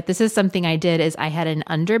start with, this is something I did, is I had an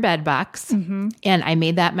under bed box and I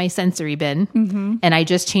made that my sensory bin and I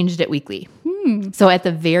just changed it weekly. So at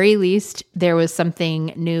the very least, there was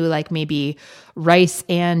something new, like maybe rice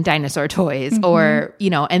and dinosaur toys or, you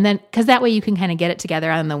know, and then, cause that way you can kind of get it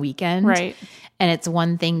together on the weekend. Right. And it's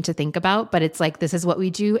one thing to think about, but it's like, this is what we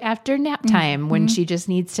do after nap time when she just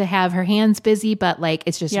needs to have her hands busy, but like,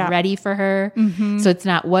 it's just ready for her. So it's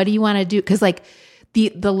not, what do you want to do? Cause like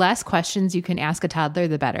the less questions you can ask a toddler,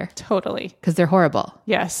 the better. Totally. Cause they're horrible.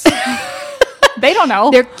 Yes. They don't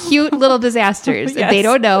know. They're cute little disasters. Yes. They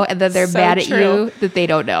don't know. And then they're So mad at true. you that they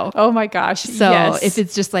don't know. Oh my gosh. So if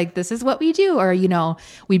it's just like, this is what we do, or, you know,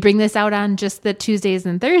 we bring this out on just the Tuesdays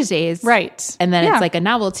and Thursdays. right. And then it's like a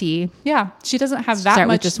novelty. Yeah, she doesn't have Start that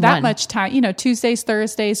with much just that one. much time. You know, Tuesdays,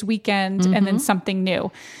 Thursdays, weekend, and then something new.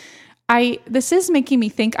 This is making me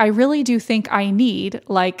think. I really do think I need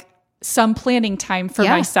like some planning time for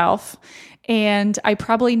myself, and I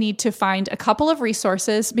probably need to find a couple of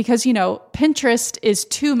resources because you know Pinterest is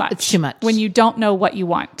too much. It's too much when you don't know what you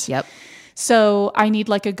want. Yep. So I need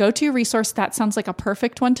like a go-to resource. That sounds like a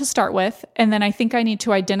perfect one to start with. And then I think I need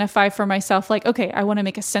to identify for myself, like, okay, I want to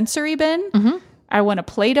make a sensory bin. I want a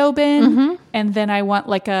Play-Doh bin. And then I want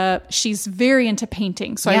like she's very into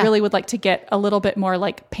painting. So I really would like to get a little bit more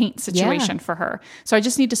like paint situation for her. So I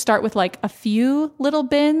just need to start with like a few little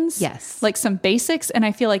bins. Yes. Like some basics. And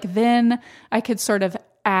I feel like then I could sort of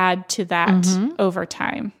add to that over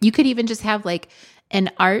time. You could even just have like an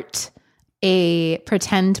art, a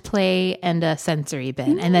pretend play, and a sensory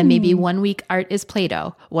bin. And then maybe 1 week art is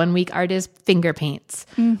Play-Doh. 1 week art is finger paints.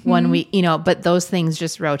 1 week, you know, but those things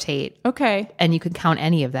just rotate. Okay. And you could count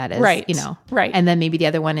any of that as, Right. you know. Right. And then maybe the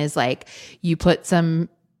other one is like you put some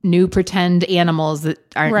new pretend animals that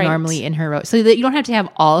aren't Right. normally in her so that you don't have to have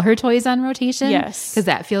all her toys on rotation. Yes. Because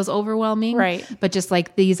that feels overwhelming. Right. But just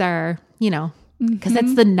like these are, you know, because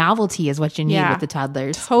that's the novelty is what you need with the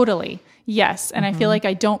toddlers. Totally. Yes. And I feel like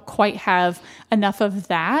I don't quite have enough of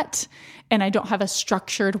that. And I don't have a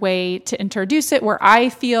structured way to introduce it where I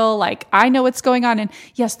feel like I know what's going on. And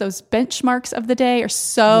yes, those benchmarks of the day are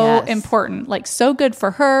so important, like so good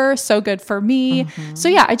for her, so good for me. So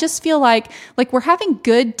yeah, I just feel like we're having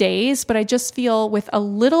good days, but I just feel with a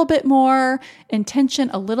little bit more intention,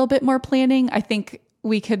 a little bit more planning, I think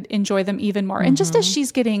we could enjoy them even more. And just as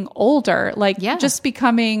she's getting older, like just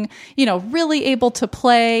becoming, you know, really able to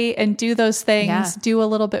play and do those things, do a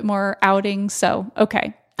little bit more outing. So,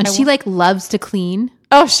 okay. And she like loves to clean.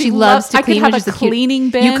 Oh, she loves to clean. I could have which a is cute- cleaning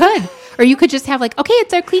bin. You could. Or you could just have like, okay,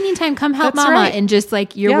 it's our cleaning time. Come help That's mama. right. And just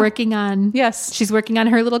like you're Yeah. working on, Yes. she's working on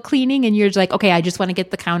her little cleaning and you're just like, okay, I just want to get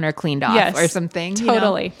the counter cleaned off Yes. or something. you know?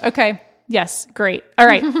 Totally. Okay. Yes. Great. All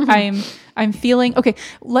right. I'm feeling, okay.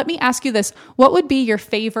 Let me ask you this. What would be your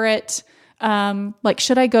favorite, like,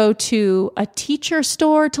 should I go to a teacher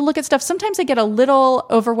store to look at stuff? Sometimes I get a little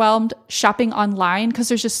overwhelmed shopping online because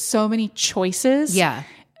there's just so many choices. Yeah.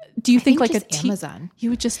 Do you think think like just Amazon.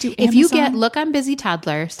 You would just do If Amazon? you look on Busy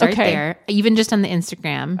Toddler, start Okay. there, even just on the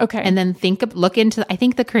Instagram. Okay. And then look into, I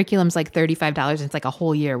think the curriculum's like $35. And it's like a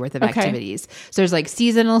whole year worth of Okay. activities. So there's like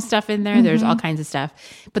seasonal stuff in there. There's all kinds of stuff.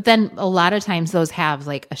 But then a lot of times those have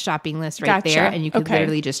like a shopping list right Gotcha. there. And you could Okay.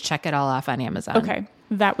 literally just check it all off on Amazon. Okay.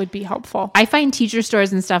 That would be helpful. I find teacher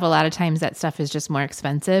stores and stuff, a lot of times that stuff is just more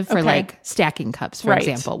expensive for Okay. like stacking cups, for Right.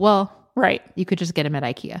 example. Well, Right. you could just get them at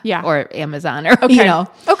IKEA Yeah. or Amazon or, Okay. you know.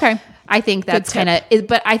 Okay. I think that's Good kind of,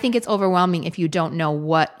 but I think it's overwhelming if you don't know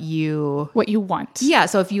what you want. Yeah.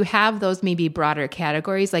 So if you have those maybe broader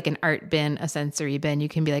categories, like an art bin, a sensory bin, you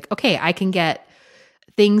can be like, okay, I can get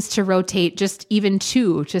things to rotate, just even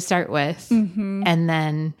 2 to start with, and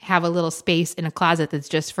then have a little space in a closet that's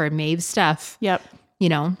just for Maeve's stuff, Yep. you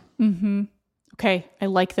know? Okay. I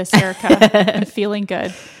like this, Erica. I'm feeling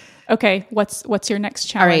good. Okay. What's your next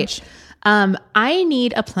challenge? All right. I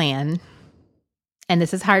need a plan. And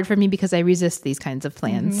this is hard for me because I resist these kinds of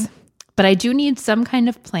plans. But I do need some kind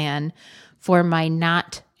of plan for my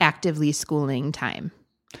not actively schooling time.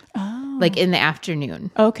 Oh. Like in the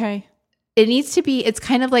afternoon. Okay. It needs to be, it's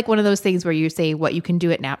kind of like one of those things where you say what you can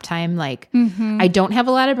do at nap time. Like, I don't have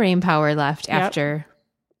a lot of brain power left after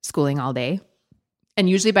schooling all day. And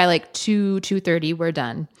usually by like 2:30, we're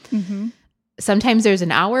done. Sometimes there's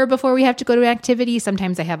an hour before we have to go to activity.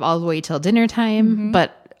 Sometimes I have all the way till dinner time,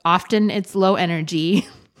 but often it's low energy.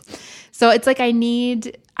 So it's like I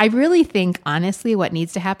I really think, honestly, what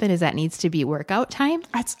needs to happen is that needs to be workout time.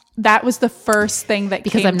 That was the first thing that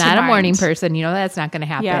because came I'm to not a mind. morning person. You know, that's not going to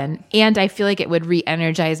happen. Yep. And I feel like it would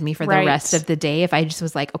re-energize me for the Right. rest of the day if I just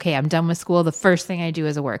was like, okay, I'm done with school. The first thing I do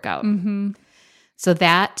is a workout. Mm-hmm. So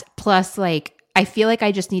that plus like, I feel like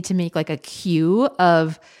I just need to make like a cue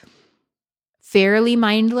of fairly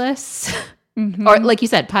mindless or like you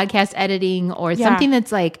said, podcast editing or something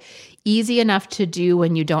that's like easy enough to do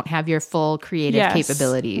when you don't have your full creative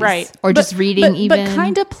capabilities. Right. Or just reading even. But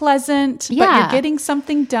kind of pleasant, but Yeah. you're getting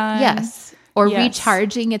something done. Yes. Or Yes.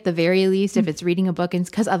 recharging at the very least if it's reading a book.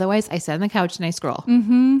 Because otherwise I sit on the couch and I scroll.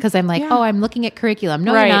 Because I'm like, oh, I'm looking at curriculum.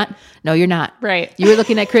 No, Right. you're not. No, you're not. Right. You were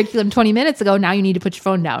looking at curriculum 20 minutes ago. Now you need to put your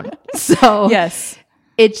phone down. So Yes.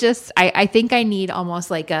 it just, I think I need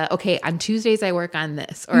almost like okay, on Tuesdays I work on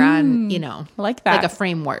this or on, I like that. like a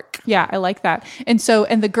framework. Yeah, I like that. And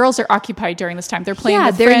the girls are occupied during this time. They're playing Yeah,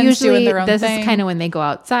 with they're friends, usually, doing their own this thing. is kind of when they go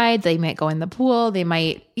outside, they might go in the pool, they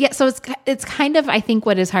might, so it's kind of, I think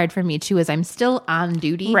what is hard for me too is I'm still on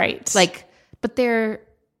duty. Right. Like, but they're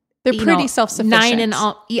pretty self-sufficient.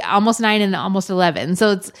 almost 9 and almost 11.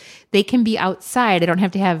 So they can be outside. I don't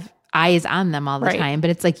have to have eyes on them all the Right. time, but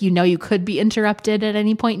it's like, you could be interrupted at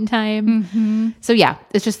any point in time. So yeah,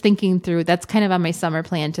 it's just thinking through, that's kind of on my summer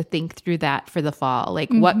plan to think through that for the fall. Like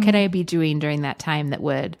what could I be doing during that time that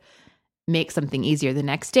would make something easier the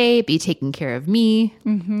next day, be taking care of me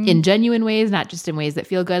in genuine ways, not just in ways that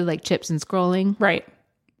feel good, like chips and scrolling. Right.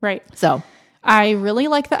 Right. So I really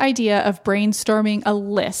like the idea of brainstorming a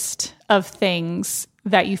list of things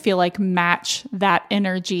that you feel like match that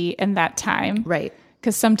energy and that time. right.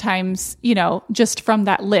 Because sometimes, just from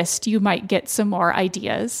that list, you might get some more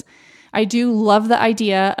ideas. I do love the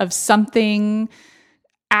idea of something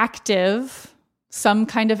active, some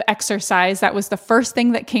kind of exercise. That was the first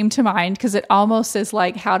thing that came to mind because it almost is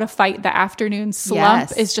like how to fight the afternoon slump.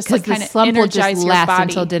 Yes, Is just 'cause like the kind of slump will just energize your last body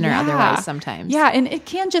until dinner otherwise sometimes. Yeah, and it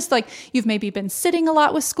can just like you've maybe been sitting a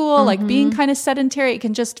lot with school, like being kind of sedentary. It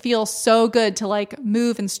can just feel so good to like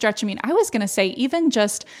move and stretch. I mean, I was going to say even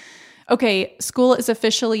just okay, school is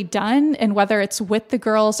officially done. And whether it's with the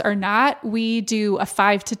girls or not, we do a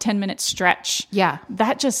 5 to 10 minute stretch. Yeah.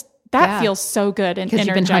 That Yeah. feels so good and Because energizing.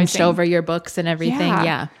 you've been hunched over your books and everything.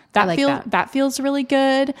 Yeah. That feels really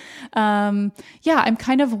good. I'm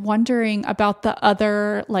kind of wondering about the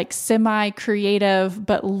other like semi-creative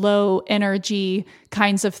but low energy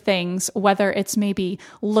kinds of things, whether it's maybe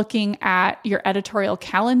looking at your editorial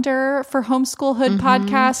calendar for Homeschoolhood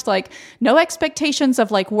podcast, like no expectations of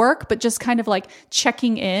like work, but just kind of like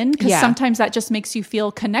checking in because sometimes that just makes you feel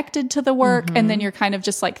connected to the work. And then you're kind of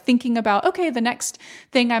just like thinking about, okay, the next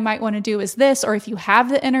thing I might want to do is this, or if you have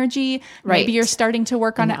the energy, maybe you're starting to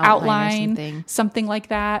work on an outline, something like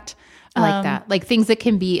that. I like that. Like things that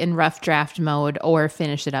can be in rough draft mode or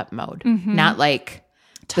finish it up mode, not like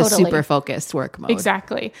the super focused work mode.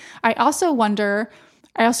 Exactly. I also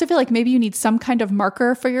feel like maybe you need some kind of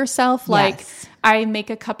marker for yourself. Like I make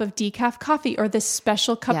a cup of decaf coffee or this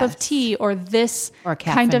special cup of tea or this or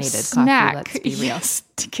kind of caffeinated snack. Coffee, let's be real. Yes,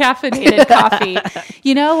 caffeinated coffee.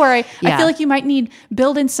 Where I feel like you might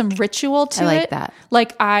build in some ritual to it. I like that.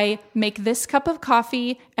 Like I make this cup of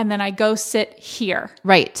coffee and then I go sit here.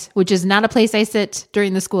 Right. Which is not a place I sit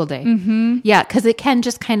during the school day. Yeah. Because it can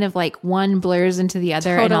just kind of like one blurs into the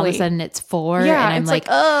other and all of a sudden it's 4. Yeah, and I'm it's like,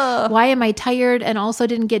 why am I tired and also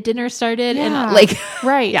didn't get dinner started? Yeah. And like,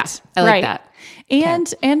 right. Yeah. I like that.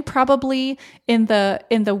 And probably in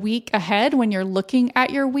the week ahead when you're looking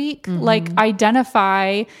at your week, like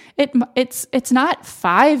identify it's not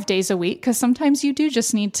 5 days a week because sometimes you do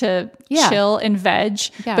just need to chill and veg.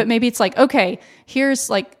 Yeah. But maybe it's like, okay, here's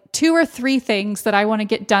like 2 or 3 things that I want to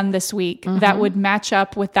get done this week that would match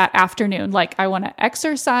up with that afternoon. Like I want to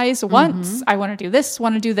exercise once, I want to do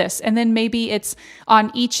this. And then maybe it's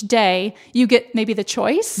on each day you get maybe the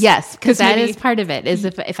choice. Yes. Because that is part of it is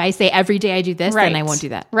if I say every day I do this, then I won't do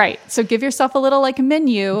that. Right. So give yourself a little like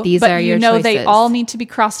menu. These but are your choices. They all need to be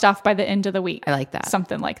crossed off by the end of the week. I like that.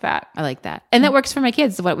 Something like that. I like that. And that works for my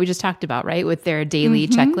kids, what we just talked about, right? With their daily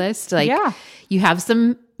checklist. Like you have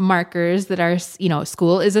some markers that are,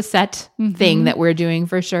 school is a set thing that we're doing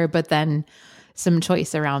for sure, but then some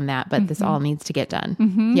choice around that, but this all needs to get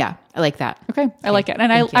done. Yeah. I like that. Okay. I like it.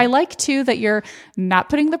 And I like too that you're not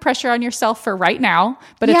putting the pressure on yourself for right now,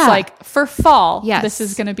 but it's like for fall, this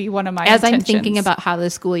is going to be one of my intentions. I'm thinking about how the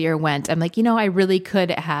school year went, I'm like, I really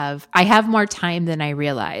I have more time than I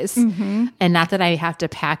realize. And not that I have to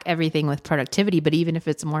pack everything with productivity, but even if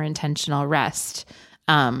it's more intentional rest,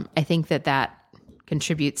 I think that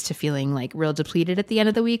contributes to feeling like real depleted at the end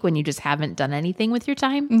of the week when you just haven't done anything with your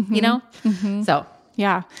time, So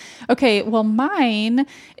Yeah. Okay. Well, mine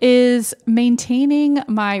is maintaining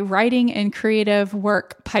my writing and creative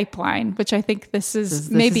work pipeline, which I think this is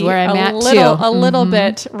maybe where I'm at a little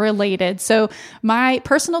bit related. So my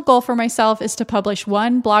personal goal for myself is to publish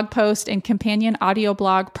one blog post and companion audio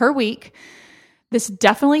blog per week. This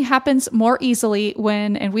definitely happens more easily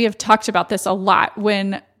and we have talked about this a lot,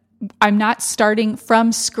 when I'm not starting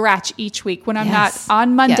from scratch each week, when I'm not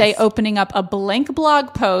on Monday opening up a blank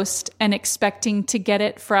blog post and expecting to get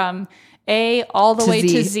it from A all the way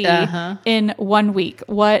to Z in 1 week.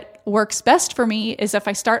 What works best for me is if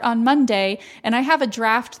I start on Monday and I have a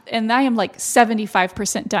draft and I am like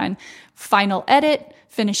 75% done. Final edit,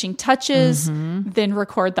 finishing touches, then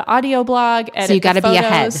record the audio blog, edit So you got to be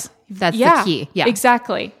ahead. That's the key. Yeah,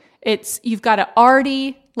 exactly. You've got to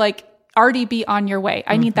already be on your way.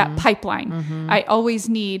 I need that pipeline. I always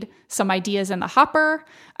need some ideas in the hopper.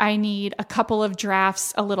 I need a couple of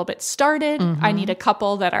drafts a little bit started. I need a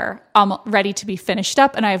couple that are ready to be finished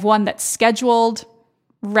up. And I have one that's scheduled,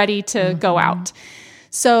 ready to go out.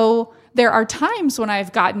 So there are times when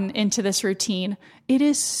I've gotten into this routine. It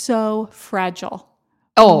is so fragile.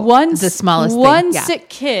 The smallest one thing. sick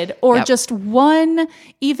kid or just one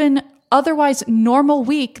even otherwise normal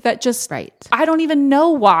week that just, I don't even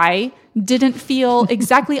know why, didn't feel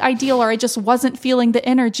exactly ideal, or I just wasn't feeling the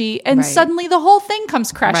energy. And suddenly the whole thing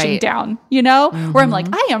comes crashing down, where I'm like,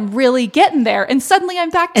 I am really getting there. And suddenly I'm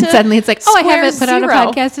back to And suddenly it's like, I haven't put out a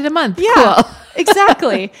podcast in a month. Yeah, cool.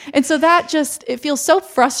 Exactly. And so it feels so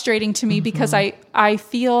frustrating to me because I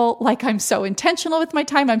feel like I'm so intentional with my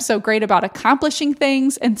time. I'm so great about accomplishing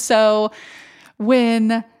things. And so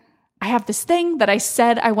when I have this thing that I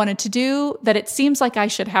said I wanted to do that it seems like I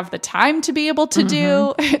should have the time to be able to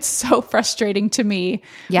do, it's so frustrating to me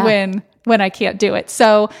when I can't do it.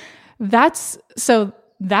 So that's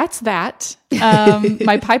that.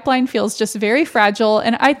 My pipeline feels just very fragile.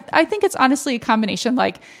 And I think it's honestly a combination.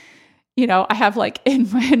 Like, I have like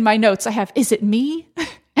in my notes, I have, is it me?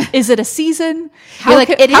 Is it a season?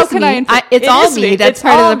 It's all me. That's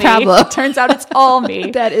part of the problem. It turns out it's all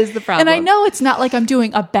me. That is the problem. And I know it's not like I'm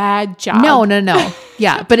doing a bad job. No.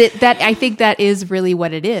 Yeah. But I think that is really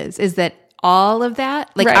what it is that all of that,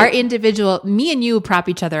 like our individual, me and you prop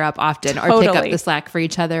each other up often or pick up the slack for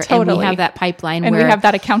each other. And we have that pipeline and we have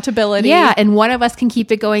that accountability. Yeah. And one of us can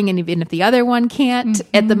keep it going. And even if the other one can't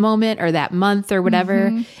at the moment or that month or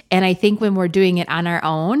whatever. And I think when we're doing it on our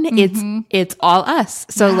own, it's all us.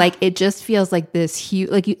 So like, it just feels like this huge,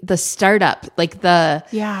 like the startup, like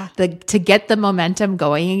to get the momentum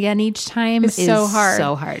going again each time is so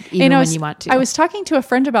hard. Even when you want to. I was talking to a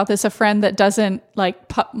friend about this, a friend that doesn't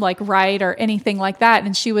like write or anything like that.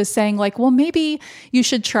 And she was saying like, well, maybe you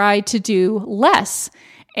should try to do less.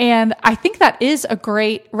 And I think that is a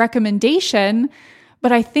great recommendation,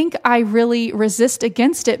 but I think I really resist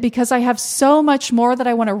against it because I have so much more that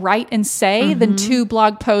I want to write and say than 2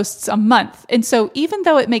 blog posts a month. And so even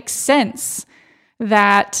though it makes sense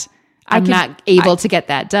that I'm not able to get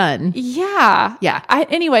that done. Yeah.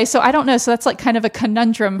 Anyway, so I don't know. So that's like kind of a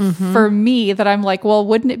conundrum for me that I'm like, well,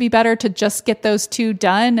 wouldn't it be better to just get those 2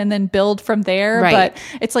 done and then build from there? Right. But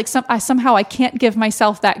it's like somehow I can't give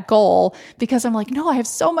myself that goal because I'm like, no, I have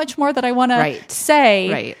so much more that I want to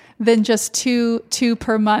say than just two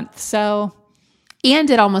per month. So, and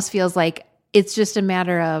it almost feels like it's just a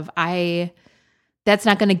matter of that's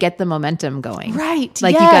not going to get the momentum going. Right.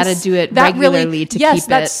 Like you got to do it regularly to keep it. Yes,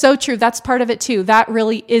 that's so true. That's part of it too. That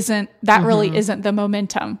really isn't the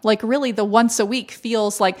momentum. Like really the once a week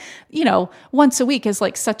feels like, once a week is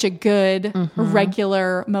like such a good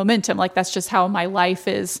regular momentum. Like that's just how my life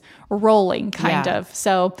is rolling kind of.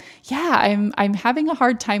 So yeah, I'm having a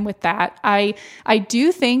hard time with that. I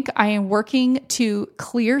do think I am working to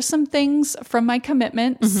clear some things from my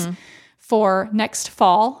commitments for next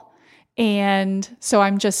fall. And so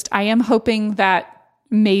I am hoping that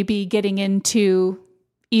maybe getting into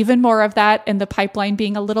even more of that and the pipeline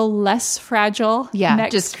being a little less fragile. Yeah.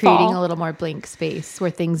 Next just creating fall. a little more blank space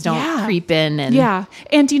where things don't creep in. And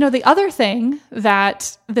And the other thing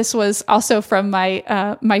that this was also from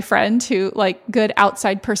my friend who like good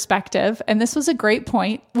outside perspective. And this was a great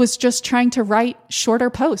point, was just trying to write shorter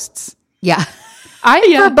posts. Yeah. I'm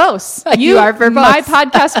verbose. You are verbose. My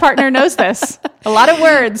podcast partner knows this. A lot of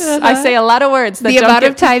words. I say a lot of words. The amount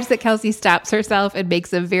of times that Kelsey stops herself and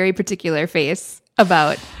makes a very particular face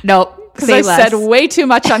about, nope, because I said way too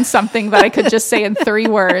much on something that I could just say in 3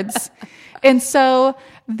 words. And so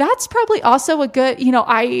that's probably also a good,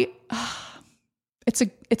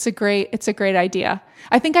 it's a great idea.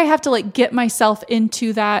 I think I have to like get myself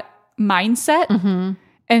into that mindset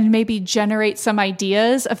and maybe generate some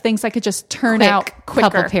ideas of things I could just turn out quicker.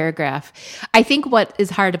 Couple paragraph. I think what is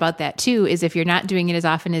hard about that too is if you're not doing it as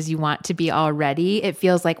often as you want to be already, it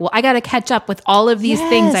feels like, well, I got to catch up with all of these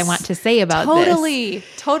things I want to say about this. Totally.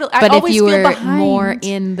 But if you were more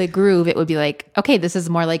in the groove, it would be like, okay, this is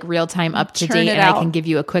more like real time, up to date, and I can give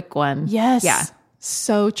you a quick one. Yes. Yeah.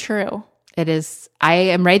 So true. It is. I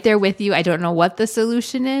am right there with you. I don't know what the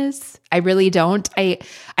solution is. I really don't. I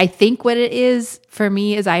think what it is for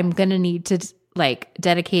me is I'm going to need to like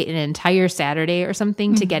dedicate an entire Saturday or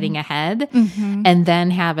something to getting ahead and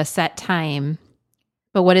then have a set time.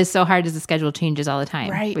 But what is so hard is the schedule changes all the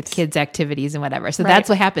time with kids' activities and whatever. So that's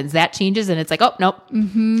what happens. That changes and it's like, oh, nope,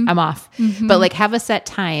 I'm off. But like have a set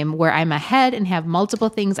time where I'm ahead and have multiple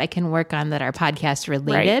things I can work on that are podcast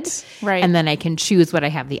related. Right. And then I can choose what I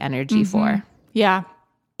have the energy for. Yeah.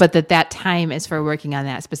 But that time is for working on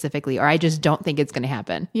that specifically, or I just don't think it's going to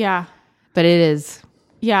happen. Yeah. But it is.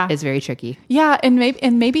 Yeah. It's very tricky. Yeah. And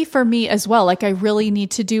maybe for me as well, like I really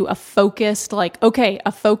need to do a focused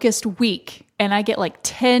week. And I get like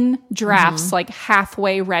 10 drafts, like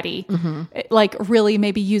halfway ready, like really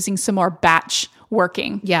maybe using some more batch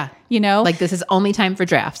working. Yeah. You know, like this is only time for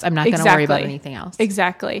drafts. I'm not going to worry about anything else.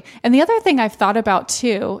 Exactly. And the other thing I've thought about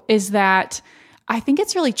too is that I think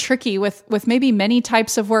it's really tricky with maybe many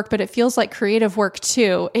types of work, but it feels like creative work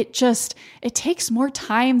too. It takes more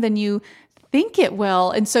time than you think it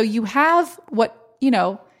will. And so you have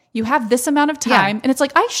you have this amount of time and it's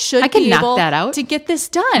like, I can be able that out. To get this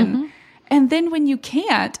done. And then when you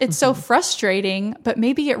can't, it's so frustrating, but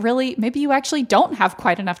maybe you actually don't have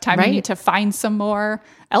quite enough time. You need to find some more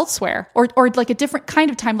elsewhere or like a different kind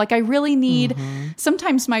of time. Like I really need,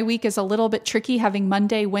 sometimes my week is a little bit tricky having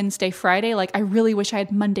Monday, Wednesday, Friday. Like I really wish I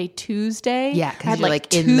had Monday, Tuesday. Yeah. I had you're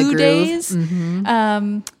like in the groove. 2 days.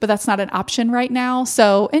 But that's not an option right now.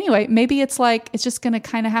 So anyway, maybe it's like, it's just going to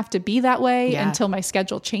kind of have to be that way until my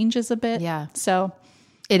schedule changes a bit. Yeah. So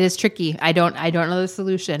it is tricky. I don't know the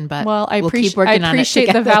solution, but we'll keep working I on it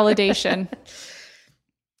appreciate the validation.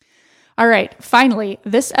 All right. Finally,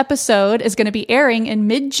 this episode is going to be airing in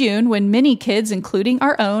mid-June when many kids, including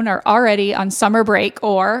our own, are already on summer break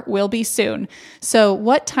or will be soon. So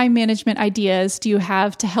what time management ideas do you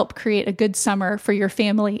have to help create a good summer for your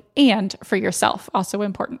family and for yourself? Also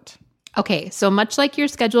important. Okay, so much like your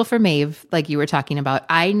schedule for Maeve, like you were talking about,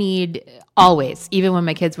 I need always, even when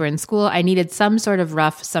my kids were in school, I needed some sort of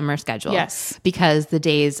rough summer schedule. Yes. Because the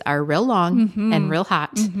days are real long and real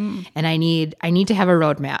hot, and I need to have a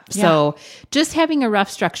roadmap. Yeah. So just having a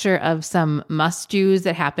rough structure of some must-dos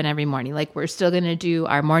that happen every morning. Like we're still going to do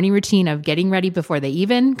our morning routine of getting ready before they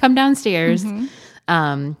even come downstairs,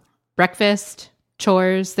 breakfast,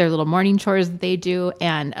 chores, their little morning chores that they do,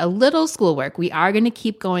 and a little schoolwork. We are going to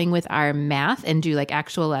keep going with our math and do like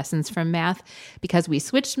actual lessons from math because we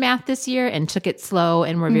switched math this year and took it slow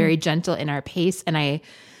and we're very gentle in our pace. And I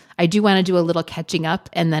do want to do a little catching up.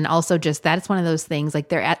 And then also just that's one of those things, like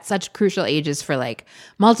they're at such crucial ages for like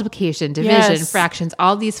multiplication, division, fractions,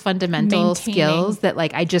 all these fundamental skills that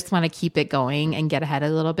like I just want to keep it going and get ahead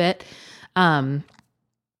a little bit.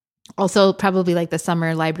 Also, probably like the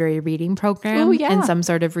summer library reading program and some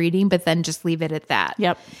sort of reading, but then just leave it at that.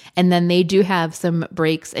 Yep. And then they do have some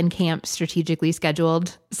breaks and camps strategically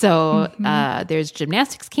scheduled. So there's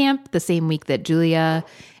gymnastics camp the same week that Julia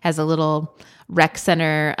has a little rec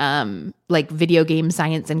center, like video game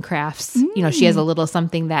science and crafts. You know, she has a little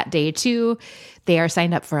something that day too. They are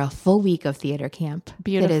signed up for a full week of theater camp.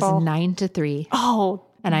 Beautiful. It is 9 to 3. Oh,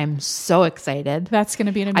 and I'm so excited. That's going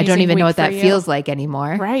to be an amazing I don't even know what that you. feels like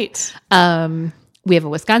anymore. Right. We have a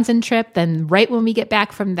Wisconsin trip. Then right when we get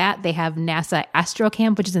back from that, they have NASA Astro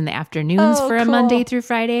Camp, which is in the afternoons for a Monday through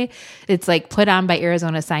Friday. It's like put on by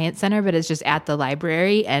Arizona Science Center, but it's just at the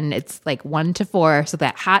library and it's like 1 to 4. So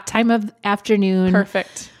that hot time of afternoon.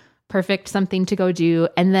 Perfect something to go do.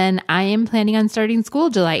 And then I am planning on starting school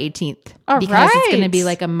July 18th because it's going to be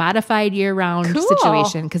like a modified year-round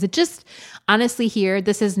situation. Because it just, honestly here,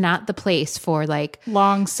 this is not the place for like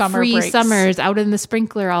long summer free breaks. Summers out in the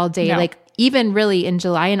sprinkler all day. No. Like even really in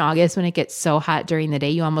July and August when it gets so hot during the day,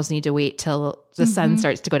 you almost need to wait till the sun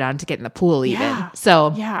starts to go down to get in the pool even.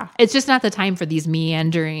 So it's just not the time for these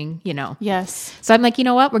meandering, you know. Yes. So I'm like, you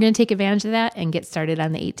know what? We're going to take advantage of that and get started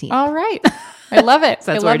on the 18th. All right. I love it.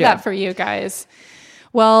 So I love that for you guys.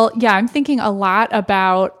 Well, yeah, I'm thinking a lot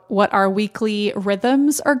about what our weekly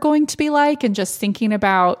rhythms are going to be like and just thinking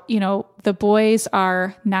about, you know, the boys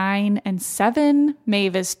are 9 and 7.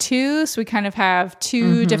 Maeve is 2. So we kind of have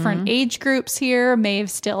 2 different age groups here. Maeve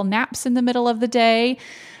still naps in the middle of the day.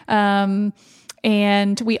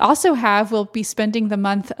 And we also we'll be spending the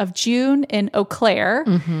month of June in Eau Claire.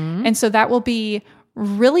 And so that will be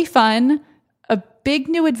really fun, a big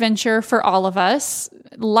new adventure for all of us,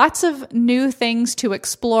 lots of new things to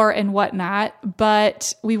explore and whatnot,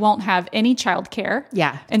 but we won't have any childcare.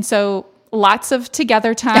 Yeah. And so lots of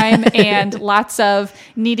together time and lots of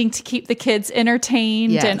needing to keep the kids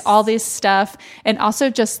entertained and all this stuff. And also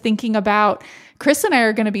just thinking about Chris and I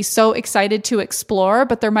are going to be so excited to explore,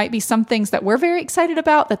 but there might be some things that we're very excited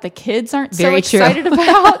about that the kids aren't so excited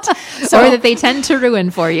about. So, or that they tend to ruin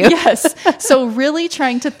for you. Yes. So really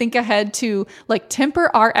trying to think ahead to like temper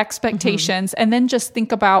our expectations and then just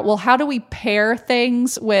think about, well, how do we pair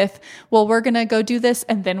things with, well, we're going to go do this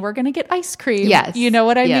and then we're going to get ice cream. Yes. You know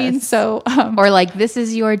what I mean? So, or like, this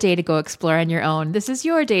is your day to go explore on your own. This is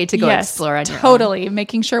your day to go explore on your own. Totally.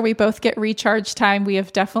 Making sure we both get recharge time. We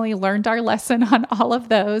have definitely learned our lesson on all of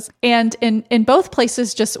those. And in both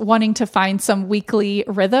places, just wanting to find some weekly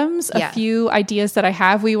rhythms. A few ideas that I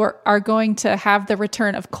have. We are going to have the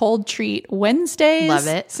return of Cold Treat Wednesdays. Love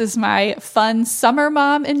it. This is my fun summer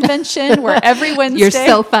mom invention where every Wednesday. You're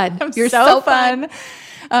so fun. You're so fun.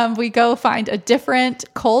 We go find a different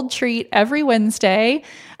cold treat every Wednesday.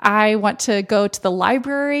 I want to go to the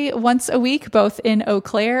library once a week, both in Eau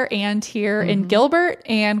Claire and here in Gilbert.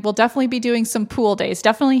 And we'll definitely be doing some pool days,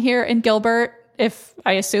 definitely here in Gilbert. If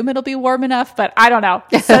I assume it'll be warm enough, but I don't know.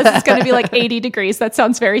 It says it's going to be like 80 degrees. That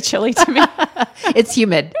sounds very chilly to me. It's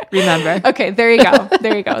humid, remember. Okay, there you go.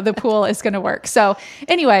 There you go. The pool is going to work. So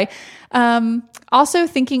anyway, also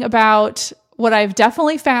thinking about what I've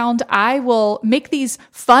definitely found, I will make these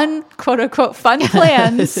fun, quote unquote, fun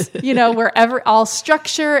plans, wherever all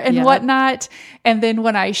structure and whatnot. And then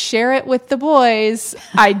when I share it with the boys,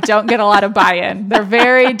 I don't get a lot of buy-in. They're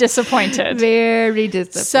very disappointed. Very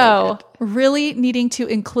disappointed. So really needing to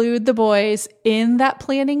include the boys in that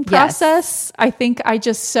planning process. I think I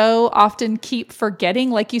just so often keep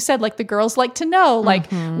forgetting, like you said, like the girls like to know,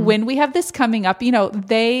 like when we have this coming up,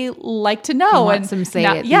 they like to know. And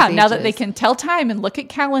now that they can tell time and look at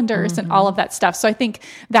calendars and all of that stuff. So I think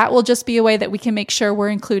that will just be a way that we can make sure we're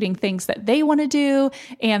including things that they want to do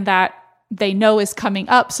and that they know is coming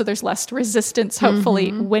up. So there's less resistance,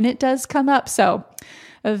 hopefully, when it does come up. So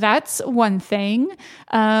that's one thing.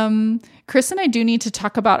 Chris and I do need to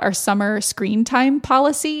talk about our summer screen time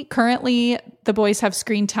policy. Currently, the boys have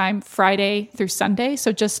screen time Friday through Sunday,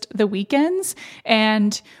 so just the weekends.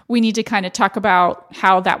 And we need to kind of talk about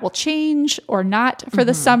how that will change or not for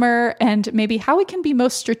the summer and maybe how we can be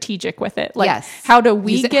most strategic with it. Like how do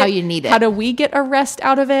we get how you need it. How do we get a rest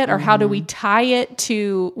out of it, or how do we tie it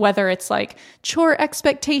to whether it's like chore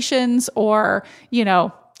expectations or,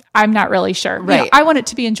 I'm not really sure. Right. I want it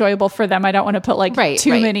to be enjoyable for them. I don't want to put like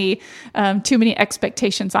too many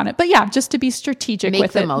expectations on it. But yeah, just to be strategic with it.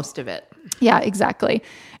 Make the most of it. Yeah, exactly.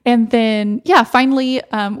 And then, finally,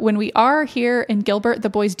 when we are here in Gilbert, the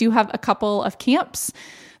boys do have a couple of camps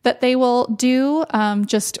that they will do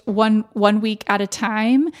just one week at a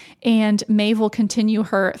time. And Maeve will continue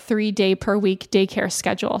her 3-day per week daycare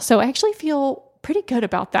schedule. So I actually feel pretty good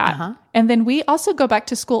about that. And then we also go back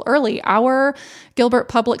to school early. Our Gilbert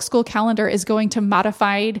Public School calendar is going to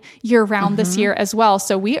modified year-round this year as well.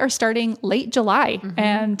 So we are starting late July,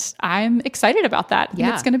 and I'm excited about that. Yeah.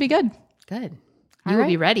 And it's going to be good. Good. You will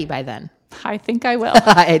be ready by then. I think I will.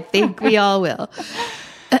 I think we all will.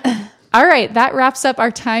 All right. That wraps up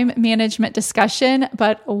our time management discussion.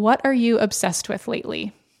 But what are you obsessed with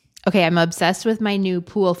lately? Okay, I'm obsessed with my new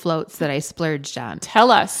pool floats that I splurged on.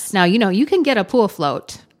 Tell us. Now, you can get a pool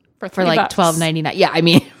float for like $12.99. Yeah, I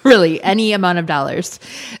mean, really, any amount of dollars.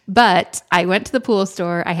 But I went to the pool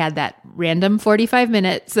store. I had that random 45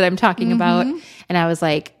 minutes that I'm talking about. And I was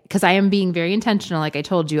like, because I am being very intentional, like I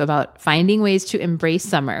told you, about finding ways to embrace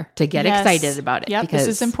summer, to get excited about it. Yep, because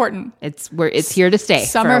this is important. It's here to stay.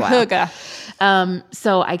 Summer hygge.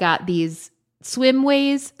 So I got these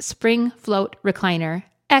Swimways Spring Float Recliner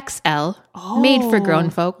XL, made for grown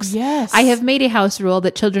folks. Yes. I have made a house rule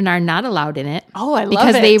that children are not allowed in it. Oh, I love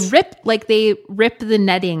because it. they rip the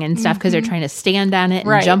netting and stuff because they're trying to stand on it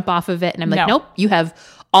and jump off of it. And I'm like, nope, you have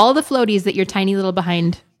all the floaties that your tiny little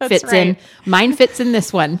behind fits in. Mine fits in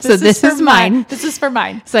this one. So this is mine. This is for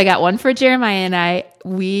mine. So I got one for Jeremiah and I.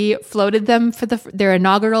 We floated them for their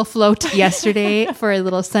inaugural float yesterday for a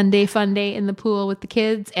little Sunday fun day in the pool with the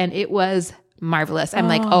kids. And it was marvelous. I'm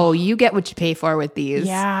like, you get what you pay for with these.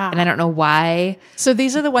 Yeah. And I don't know why. So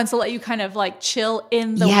these are the ones that let you kind of like chill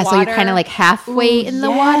in the water. Yeah, so you're kind of like halfway in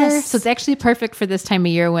the water. So it's actually perfect for this time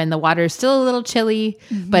of year when the water is still a little chilly,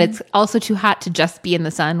 but it's also too hot to just be in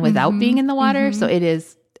the sun without being in the water. So it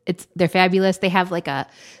is they're fabulous. They have like a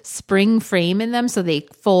spring frame in them, so they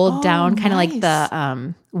fold down kind of like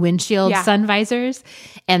the windshield sun visors,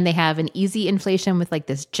 and they have an easy inflation with like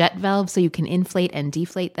this jet valve, so you can inflate and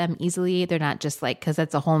deflate them easily. They're not just like, because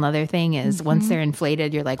that's a whole nother thing is once they're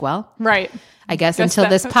inflated, you're like, well, right. I guess until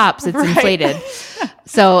this pops, it's inflated.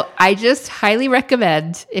 So I just highly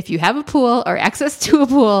recommend, if you have a pool or access to a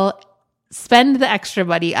pool, spend the extra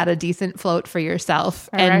money on a decent float for yourself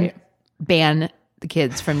and ban the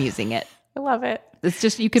kids from using it. I love it. It's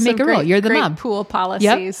just, you can make a rule. You're the mom. Pool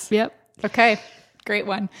policies. Yep. Okay. Great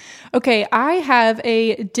one. Okay. I have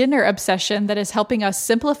a dinner obsession that is helping us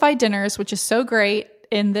simplify dinners, which is so great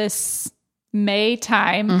in this May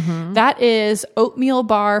time. That is oatmeal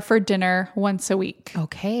bar for dinner once a week.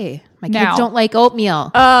 Okay. My kids don't like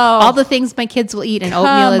oatmeal. Oh, all the things my kids will eat, and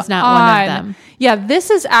oatmeal is not one of them. Yeah, this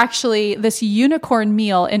is actually this unicorn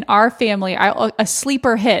meal in our family. A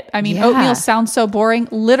sleeper hit. I mean, oatmeal sounds so boring.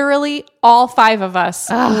 Literally, all 5 of us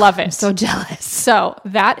love it. I'm so jealous. So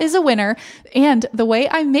that is a winner. And the way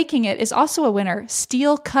I'm making it is also a winner.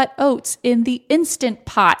 Steel cut oats in the Instant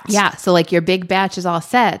Pot. Yeah. So like your big batch is all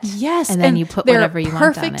set. Yes. And then you put whatever you want on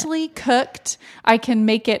it. Perfectly cooked. I can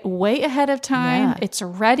make it way ahead of time. Yeah. It's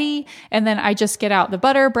ready. And then I just get out the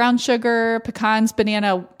butter, brown sugar, pecans,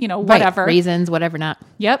 banana, whatever. Right. Raisins, whatever not.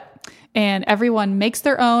 Yep. And everyone makes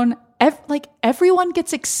their own. Everyone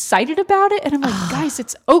gets excited about it. And I'm like, guys,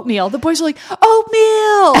 it's oatmeal. The boys are like,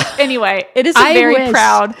 oatmeal. Anyway, it is very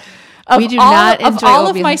proud. We do not enjoy all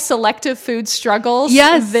oatmeal. of my selective food struggles.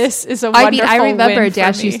 Yes. This is a wonderful I remember win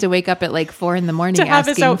Dash for me. used to wake up at like 4 a.m. To have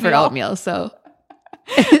his asking for oatmeal. oatmeal. So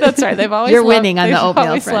that's right. They've always You're winning on the oatmeal They've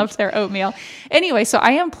always front. loved their oatmeal. Anyway, so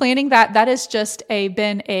I am planning that. That has just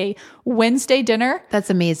been a Wednesday dinner. that's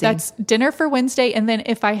amazing. That's dinner for Wednesday. And then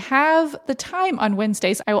if I have the time on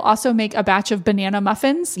Wednesdays, I will also make a batch of banana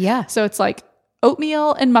muffins. Yeah. So it's like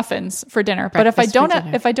oatmeal and muffins for dinner. But if I Breakfast for don't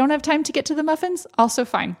dinner. if I don't have time to get to the muffins, also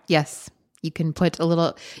fine. Yes. You can put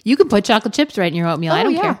chocolate chips right in your oatmeal. I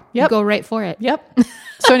don't care. You Yep. go right for it. Yep.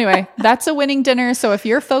 So anyway, that's a winning dinner. So if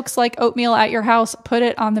your folks like oatmeal at your house, put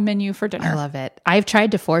it on the menu for dinner. I love it. I've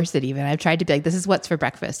tried to force it even. I've tried to be like, this is what's for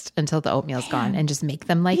breakfast until the oatmeal's gone, and just make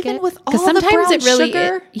them like Even it. with all 'Cause the brown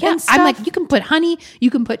sugar yeah. and I'm like, stuff. you can put honey, you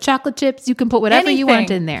can put chocolate chips, you can put whatever you want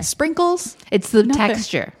Anything. in there. Sprinkles. It's the Nothing.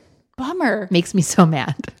 texture. Bummer. Makes me so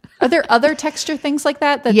mad. Are there other texture things like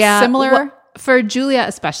that that's Yeah, similar? well, for Julia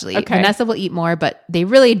especially. Okay. Vanessa will eat more, but they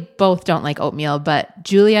really both don't like oatmeal. But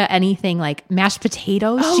Julia, anything like mashed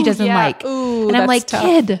potatoes, she doesn't yeah. like. Ooh, and I'm that's like, tough.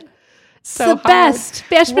 kid, it's So the hard. best.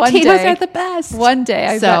 Mashed One potatoes day- are the best. One day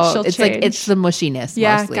I so bet she'll it's change. like, it's the mushiness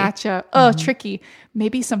Yeah, mostly. gotcha. Oh, tricky.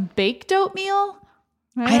 Maybe some baked oatmeal?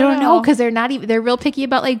 I don't know, because they're real picky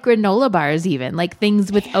about like granola bars, even like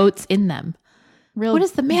things with oats in them. Real, What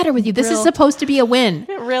is the matter with you? This is real- supposed to be a win.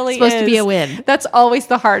 It really supposed to be is. a win. That's always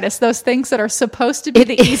the hardest. Those things that are supposed to be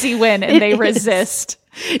the easy win and they is. resist.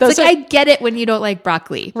 It's Those like, are- I get it when you don't like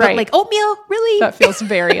broccoli, but Right. like oatmeal, really? that feels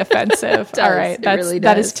very offensive. does. All right. It That really is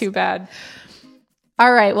does. too bad.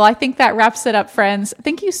 All right. Well, I think that wraps it up, friends.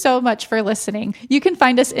 Thank you so much for listening. You can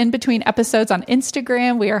find us in between episodes on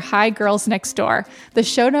Instagram. We are Hi Girls Next Door. The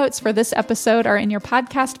show notes for this episode are in your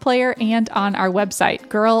podcast player and on our website,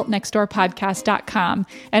 girlnextdoorpodcast.com.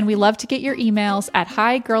 And we love to get your emails at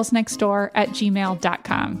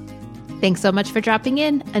higirlsnextdoor@gmail.com. Thanks so much for dropping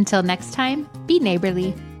in. Until next time, be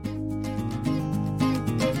neighborly.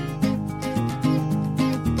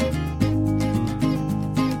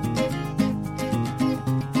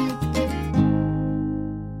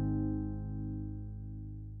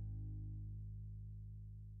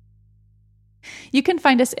 You can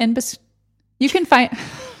find us in... You can find...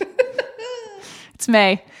 It's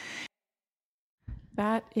May.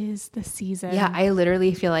 That is the season. Yeah, I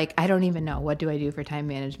literally feel like I don't even know. What do I do for time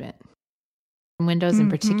management? Windows in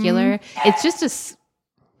particular. It's just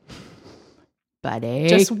buddy.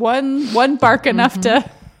 Just one bark enough to...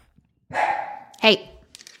 Hey.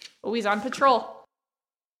 Oh, he's on patrol.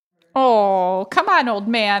 Oh, come on, old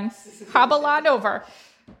man. Hobble on over.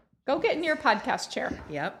 Go get in your podcast chair.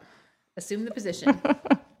 Yep. Assume the position.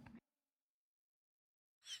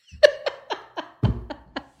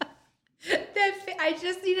 I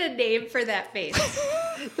just need a name for that face.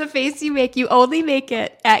 The face you make. You only make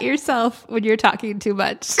it at yourself when you're talking too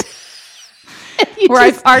much.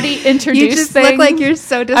 I've already introduced You just things. look like you're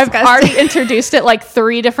so disgusted. I've already introduced it like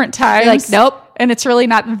 3 different times. You're like, nope. And it's really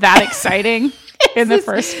not that exciting in the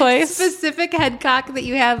first place. Specific head cock that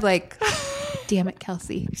you have, like, damn it,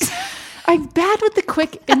 Kelsey. I'm bad with the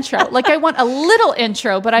quick intro. Like I want a little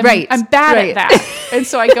intro, but I'm Right. bad Right. at that. And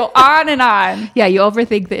so I go on and on. Yeah, you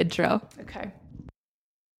overthink the intro.